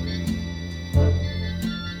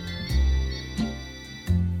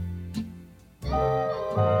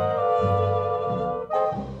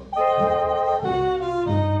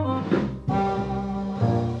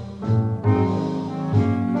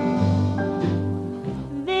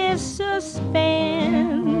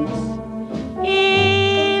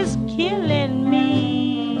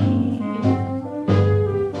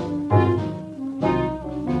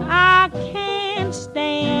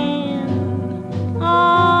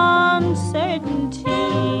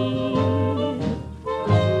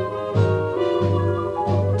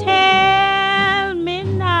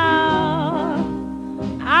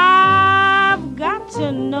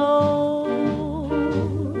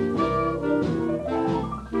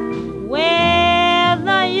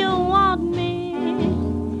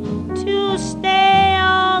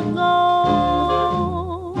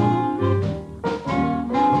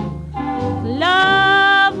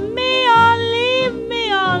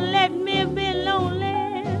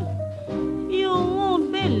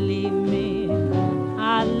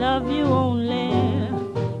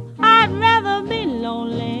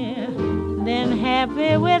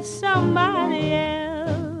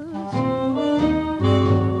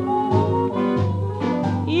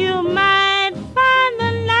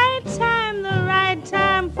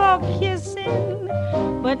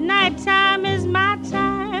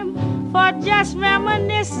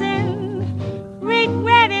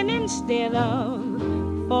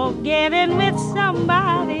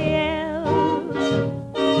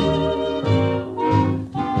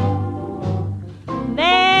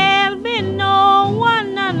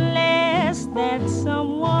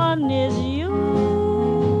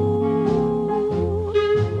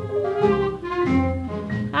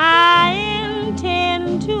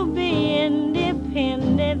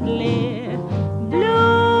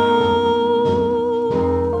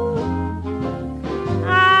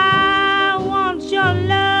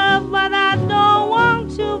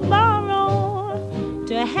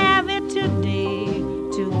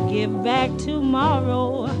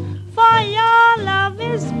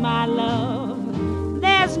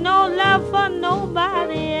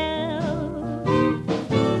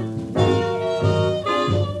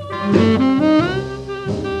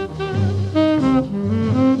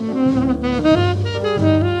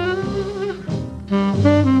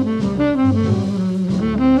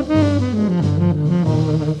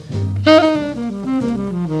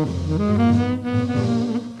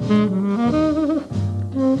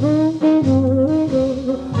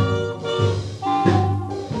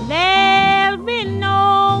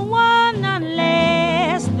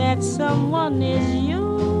 one is you.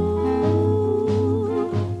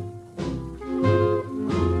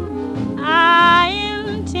 I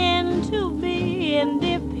intend to be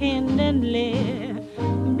independently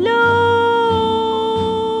blue.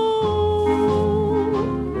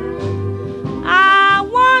 I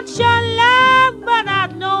want your love, but I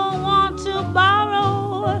don't want to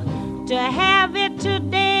borrow, to have it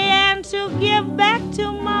today and to give back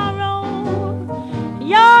tomorrow.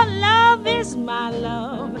 Your love is my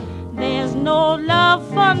love. There's no love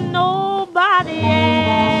for nobody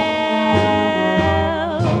else.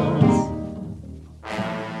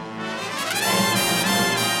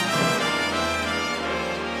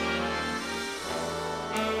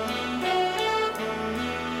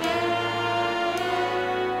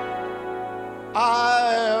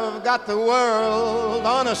 I've got the world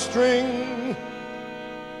on a string,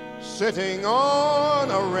 sitting on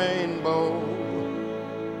a rainbow.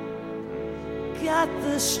 Got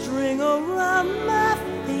the string around my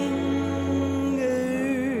finger.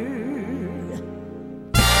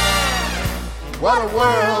 What a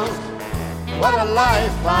world, what a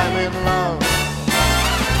life, I'm in love.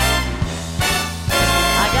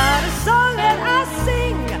 I got a song that I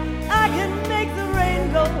sing, I can make the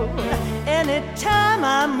rain go anytime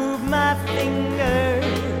I move my finger.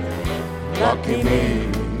 Lucky me,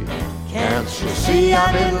 can't you see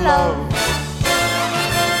I'm in love?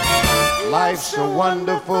 Life's a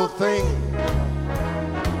wonderful thing,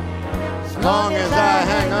 as long as I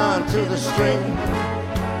hang on to the string.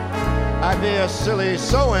 I'd be a silly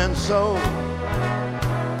so-and-so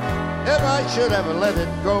if I should ever let it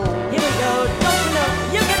go. Here we go, don't you know,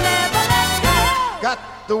 you can never let go. Got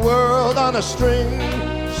the world on a string,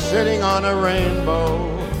 sitting on a rainbow.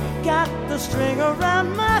 Got the string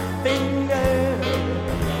around my finger.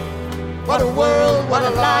 What a world, what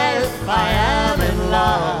a life, I am in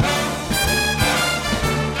love.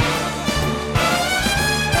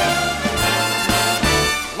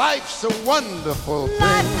 Life's a wonderful thing.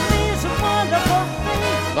 Life is a wonderful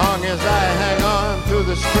thing. Long as I hang on to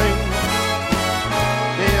the string,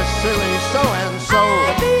 be a silly so-and-so.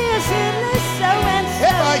 I'll be a silly so-and-so.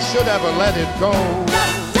 If I should ever let it go. Let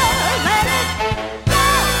it go.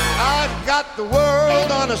 I've got the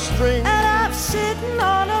world on a string, And I'm sitting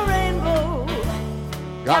on a rainbow.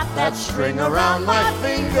 got that string around my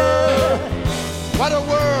finger. What a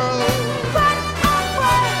world, What a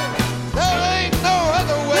world. there ain't no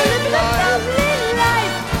other way Live of a life. lovely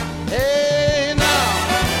life. Hey now,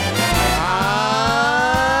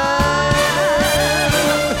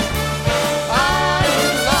 I'm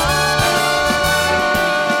in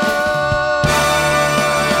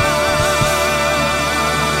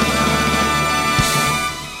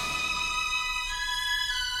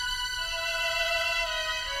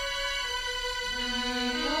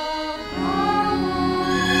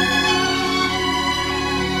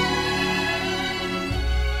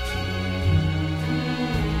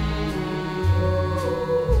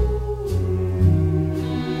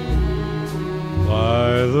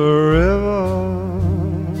By the river,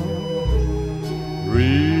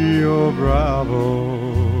 Rio Bravo,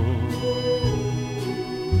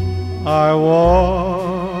 I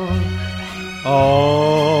walk all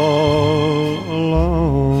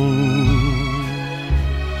alone,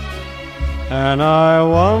 and I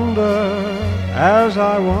wonder, as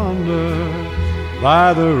I wander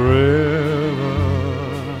by the river,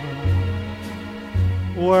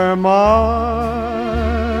 where my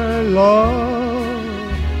love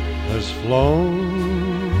has flown.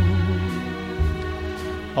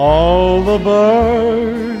 All the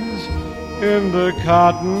birds in the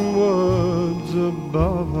cottonwoods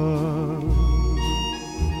above her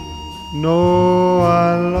know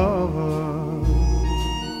I love her,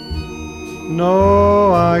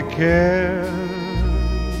 know I care.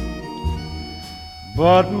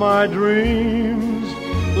 But my dreams,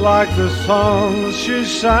 like the songs she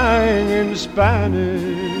sang in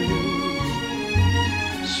Spanish,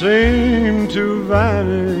 seem to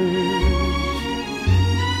vanish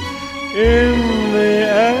in the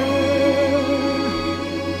air.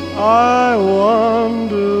 I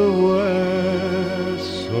wonder where,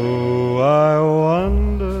 so I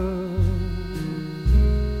wonder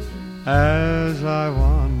as I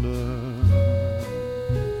wonder,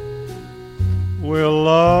 will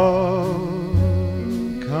love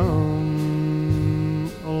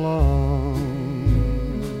come along?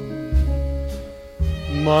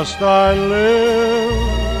 Must I live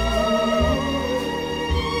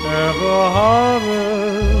ever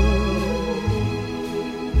haunted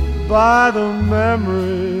by the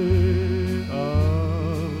memory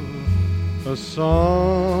of a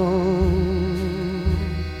song?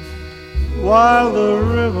 while the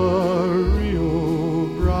river Rio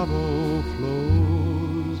Bravo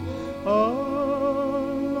flows along.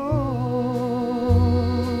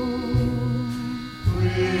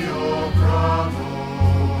 Rio Bravo,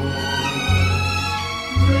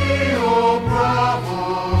 Rio Bravo,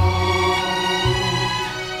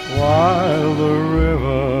 while the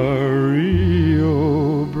river Rio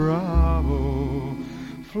Bravo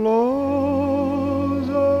flows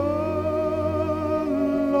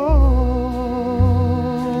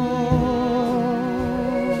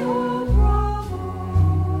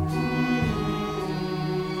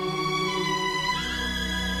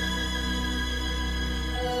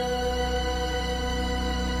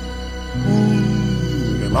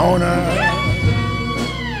Ramona,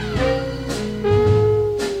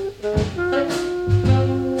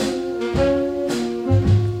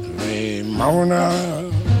 Ramona,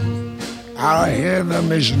 I hear the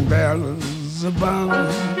mission bells above.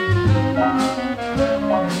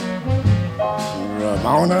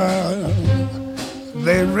 Ramona,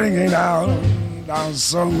 they're ringing out our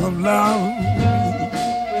song of love.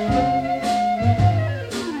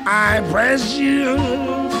 I press you,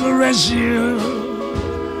 caress you,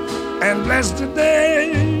 and bless the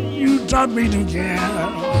day you taught me to care,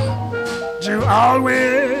 to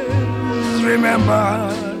always remember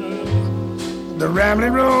the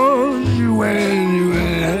rambling road you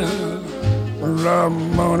went.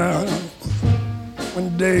 Ramona,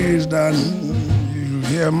 when day is done, you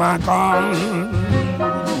hear my call.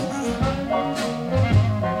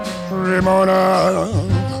 Ramona,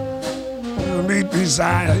 meet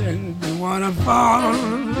beside the waterfall.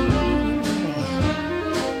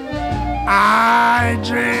 I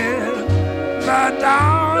dread the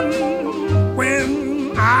dawn when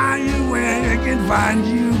I awake and find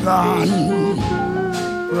you gone.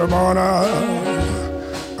 Ramona,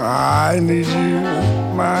 I need you,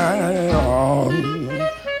 my own.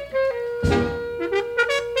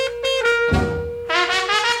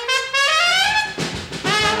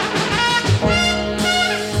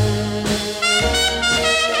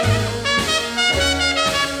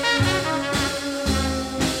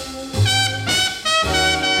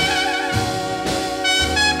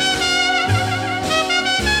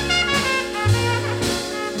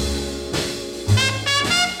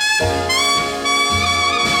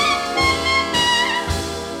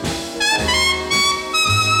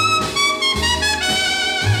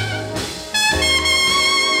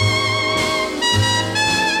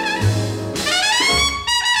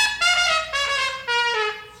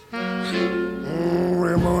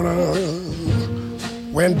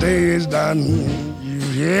 When day is done, you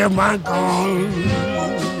hear my call.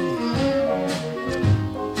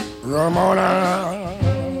 Ramona,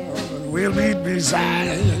 we'll meet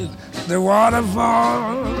beside the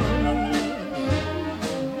waterfall.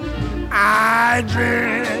 I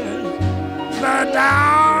dread the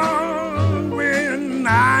dawn when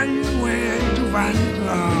I wake to find you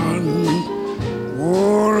gone.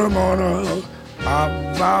 Oh, Ramona, up,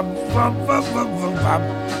 up, up, up, up, up.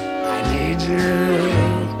 I need you.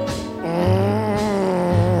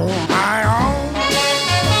 My own.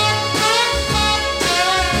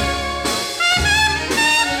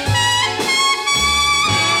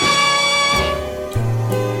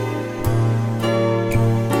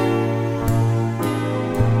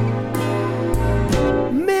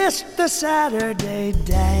 Missed the Saturday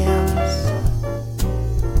dance,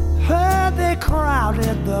 heard they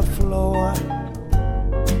crowded the floor.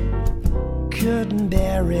 Couldn't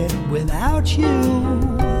bear it without you.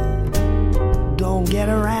 Don't get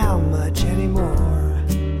around much anymore.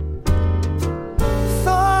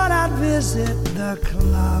 Thought I'd visit the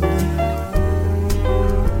club,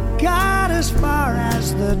 got as far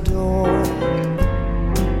as the door.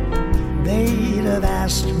 They'd have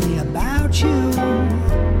asked me about you.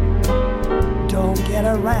 Don't get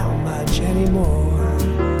around much anymore.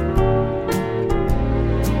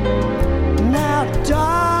 Now,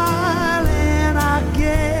 darling, I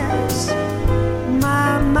guess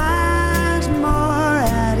my mind's more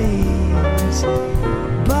at ease,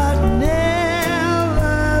 but nevertheless,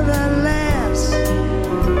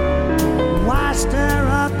 why stir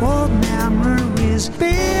up old memories?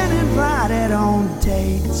 Being invited on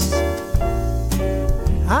dates,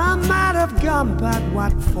 I might have gone, but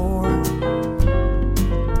what for?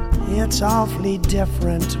 It's awfully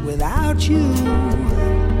different without you.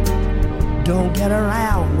 Don't get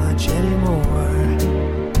around much anymore.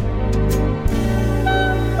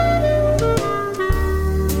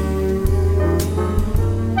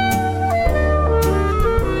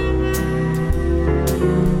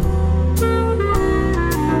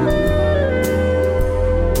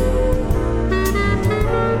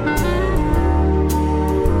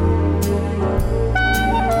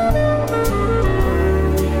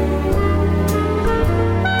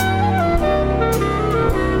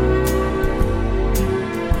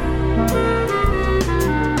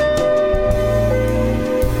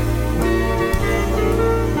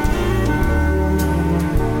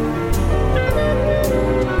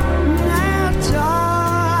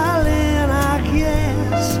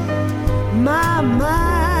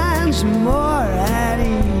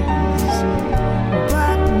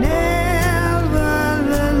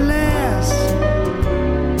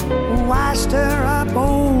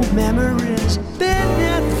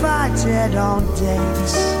 don't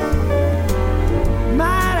dance.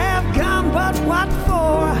 Might have come, but what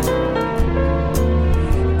for?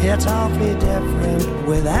 It's awfully different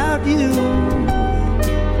without you.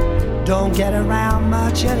 Don't get around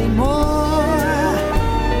much anymore.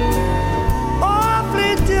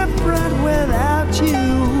 Awfully different without you.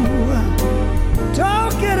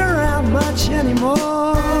 Don't get around much anymore.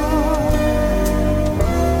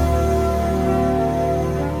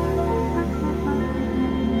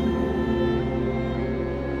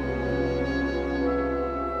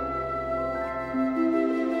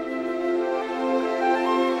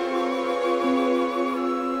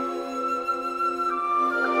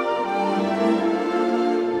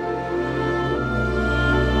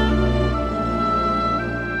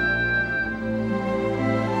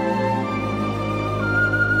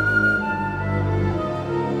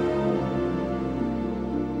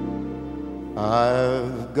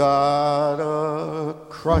 I've got a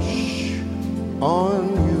crush on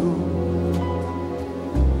you,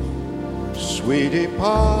 sweetie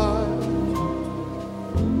pie,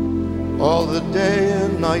 all the day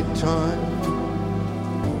and night time.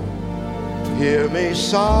 Hear me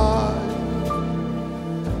sigh,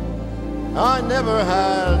 I never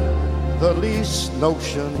had the least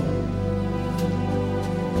notion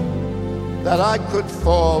that I could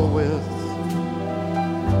fall with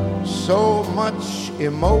so much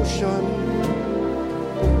emotion.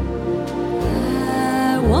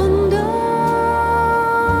 I wonder,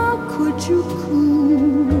 could you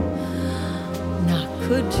cool? Now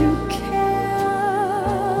could you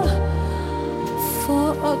care for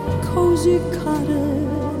a cozy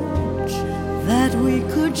cottage that we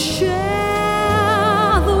could share?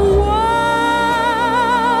 The world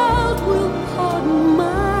will pardon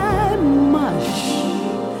my mush,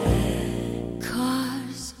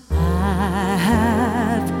 'cause I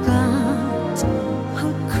have got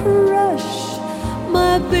a crush,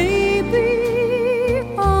 my baby,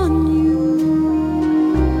 on you.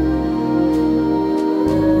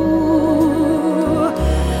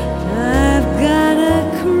 I've got a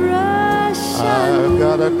crush on you. I've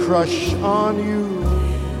got a crush on you,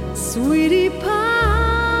 Sweetie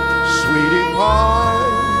pie. sweetie pie,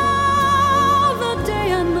 All the day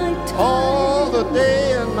and night time. all the day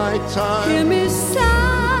and night time. Hear me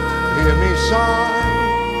sigh. Hear me sigh,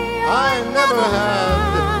 I never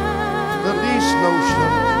had the least notion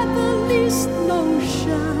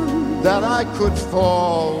that I could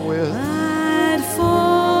fall with I'd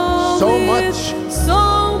fall so with much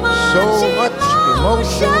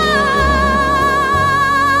emotion.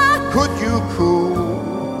 Could you cool?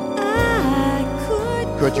 I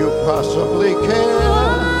Could you possibly care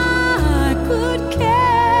I could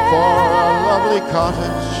care for a lovely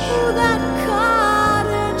cottage that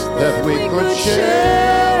cottage that we could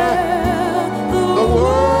share? The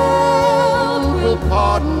world will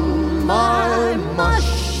pardon my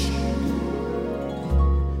mush.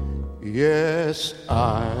 Yes,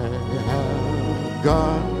 I have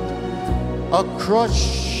got a crush,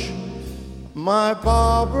 my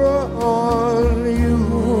Barbra, on you.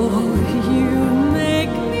 You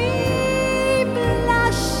make me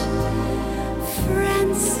blush,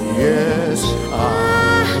 Francis. Yes, I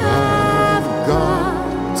have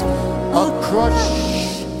got a crush,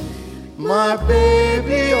 my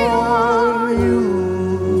baby, on you.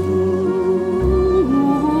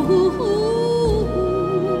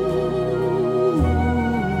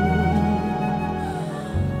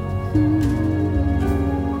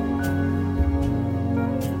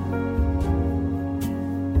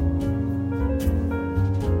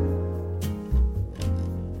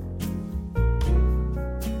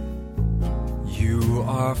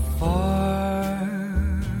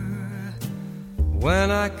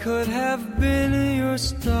 When I could have been your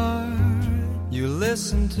star, you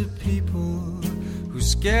listened to people who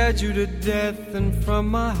scared you to death, and from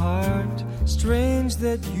my heart, strange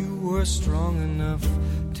that you were strong enough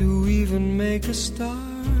to even make a start.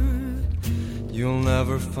 You'll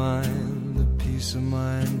never find the peace of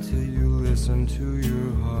mind till you listen to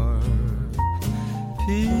your heart.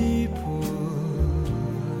 People,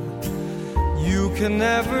 you can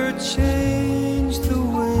never change the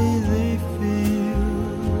way they feel.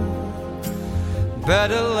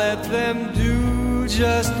 Better let them do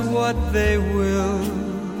just what they will,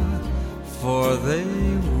 for they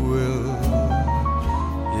will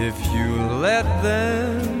if you let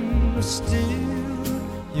them steal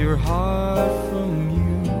your heart from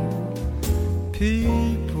you.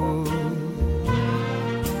 People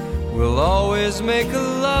will always make a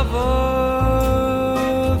lover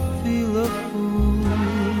feel a fool,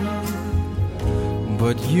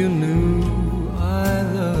 but you knew I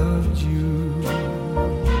loved you.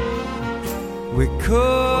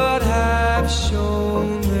 could have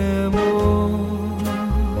shown them all.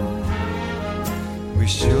 We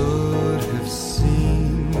should have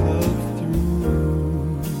seen love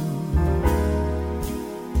through.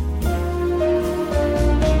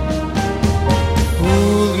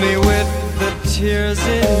 Fooled me with the tears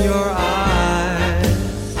in your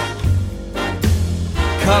eyes,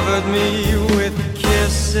 covered me with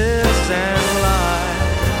kisses and lies.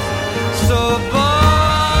 So bye,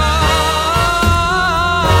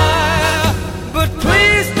 but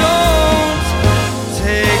please don't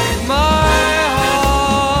take my heart.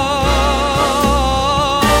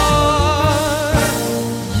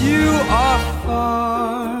 You are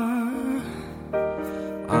far,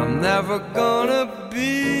 I'm never gonna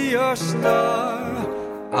be your star.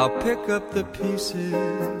 I'll pick up the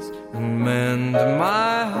pieces and mend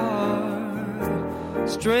my heart.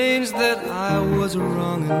 Strange that I was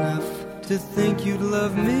wrong enough to think you'd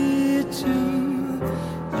love me too.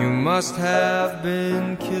 You must have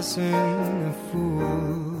been kissing a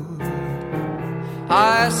fool.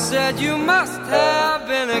 I said you must have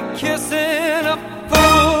been a kissing a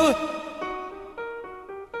fool.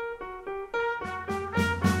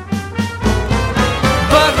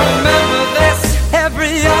 But remember this,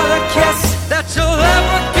 every other kiss that you'll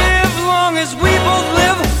ever give, long as we both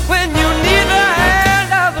live. When you need the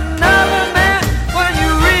hand of another man, when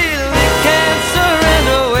you really can't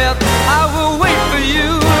surrender, well, I will wait for you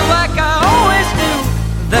like I always do.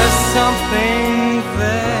 There's something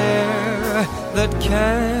there that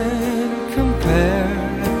can't compare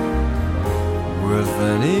with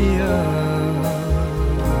any other.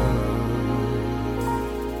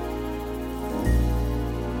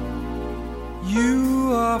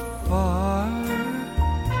 You are far,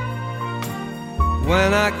 when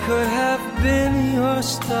I could have been your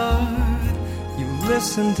star. You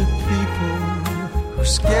listened to people who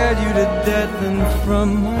scared you to death, and from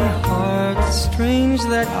my heart, strange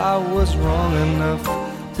that I was wrong enough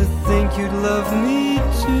to think you'd love me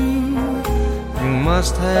too. You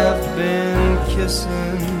must have been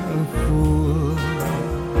kissing a fool.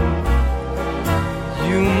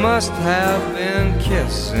 You must have been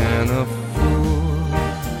kissing a fool.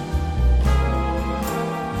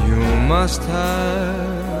 You must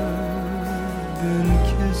have been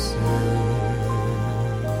kissing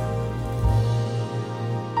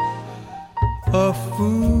a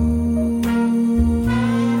fool.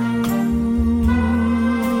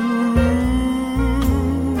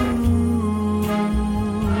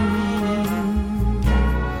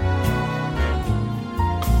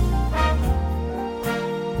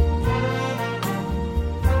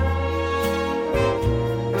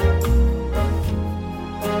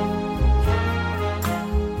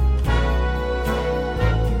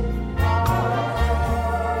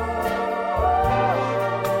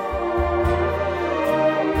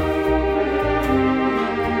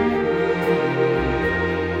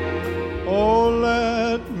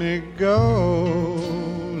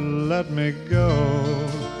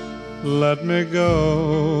 Let me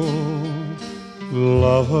go,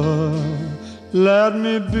 lover, let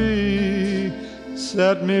me be,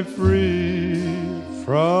 set me free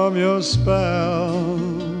from your spell.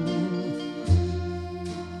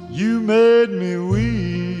 You made me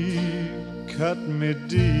weep, cut me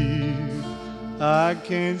deep, I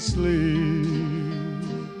can't sleep,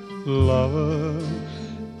 lover,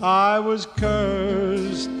 I was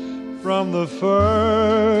cursed from the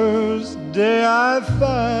first day I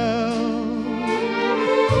found.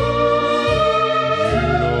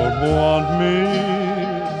 You don't want me,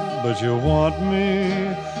 but you want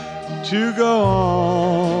me to go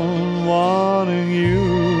on wanting you.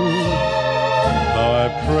 Now I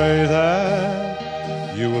pray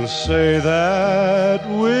that you will say that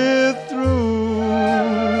we're through.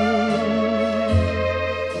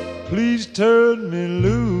 Please turn me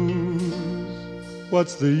loose,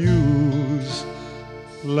 what's the use?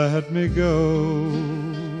 Let me go,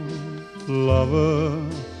 lover,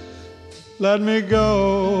 let me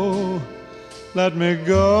go, let me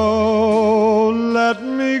go, let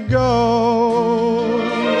me go.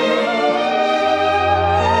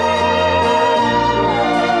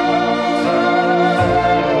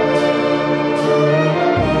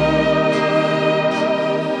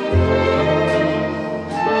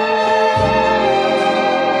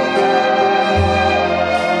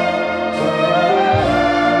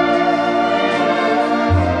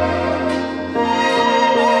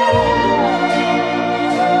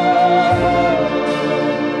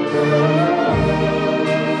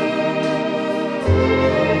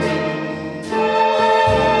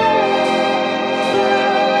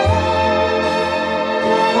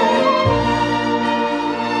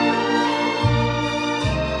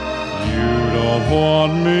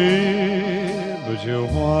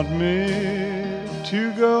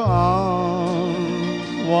 to go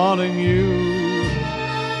on wanting you.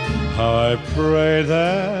 How I pray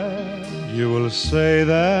that you will say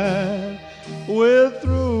that we're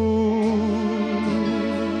through.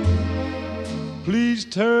 Please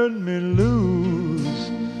turn me loose.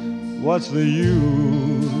 What's the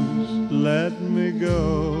use? Let me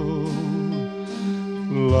go.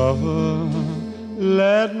 Lover,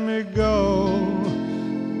 let me go.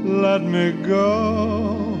 Let me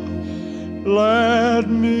go. Let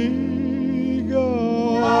me go.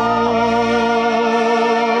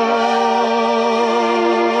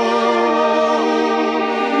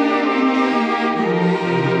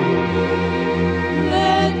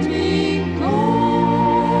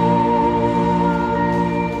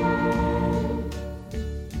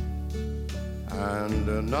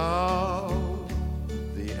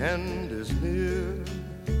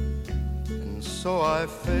 So I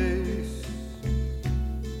face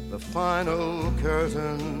the final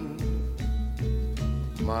curtain.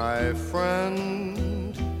 My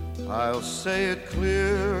friend, I'll say it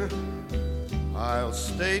clear. I'll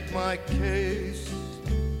state my case,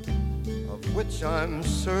 of which I'm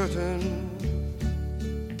certain.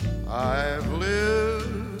 I've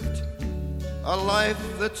lived a life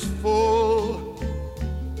that's full.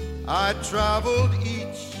 I traveled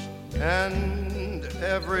each and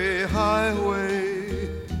every highway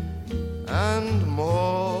and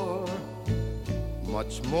more,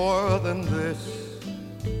 much more than this.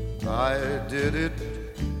 I did it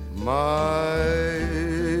my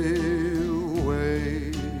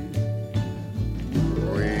way.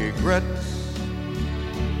 Regrets,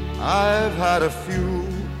 I've had a few,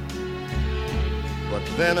 but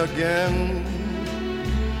then again,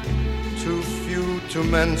 too few to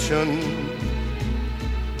mention.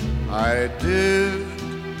 I did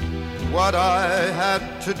what I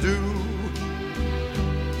had to do,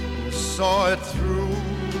 saw it through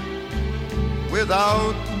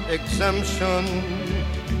without exemption.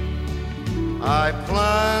 I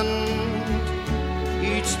planned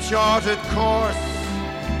each charted course,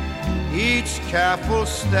 each careful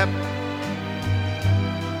step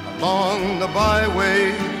along the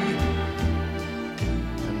byway,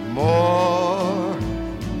 and more,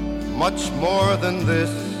 much more than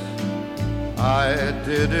this, I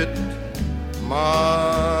did it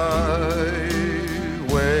my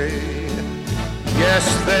way. Yes,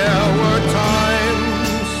 there were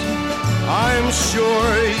times, I'm sure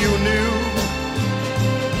you knew,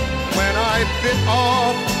 when I bit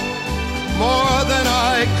off more than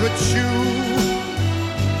I could chew.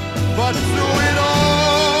 But through it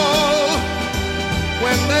all,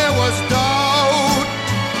 when there was doubt,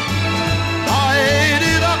 I ate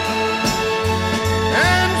it up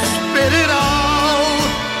and spit it out.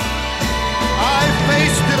 I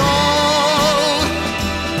faced it all,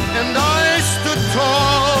 and I stood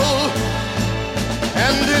tall,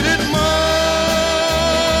 and did it my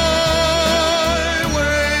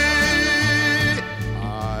way.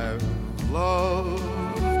 I've loved,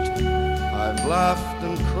 I've laughed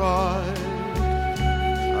and cried,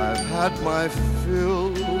 I've had my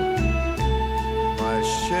fill, my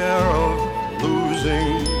share of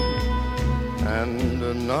losing, and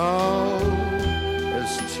now,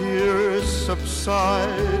 as tears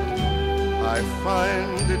subside, I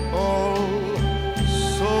find it all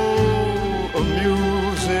so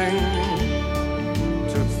amusing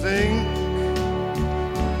to think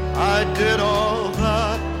I did all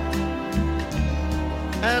that,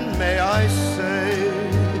 and may I say,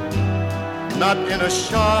 not in a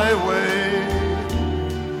shy way,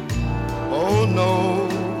 oh no,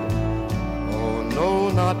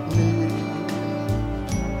 not me.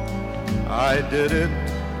 I did it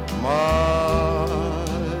my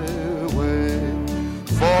way.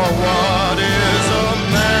 For what is a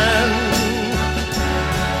man?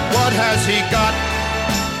 What has he got?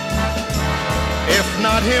 If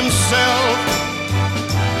not himself,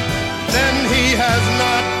 then he has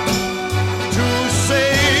not to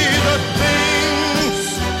say the things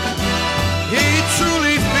he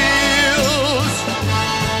truly feels,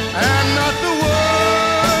 and not the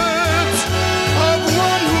words of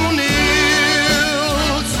one who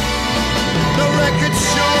kneels. The record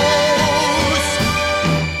shows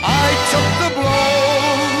I took the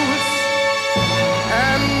blows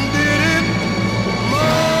and did it my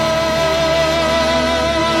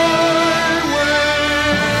way.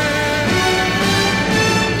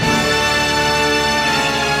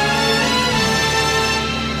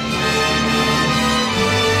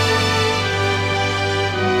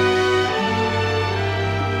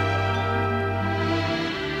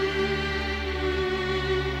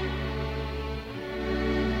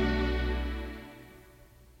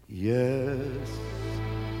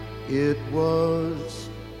 it was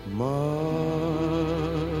my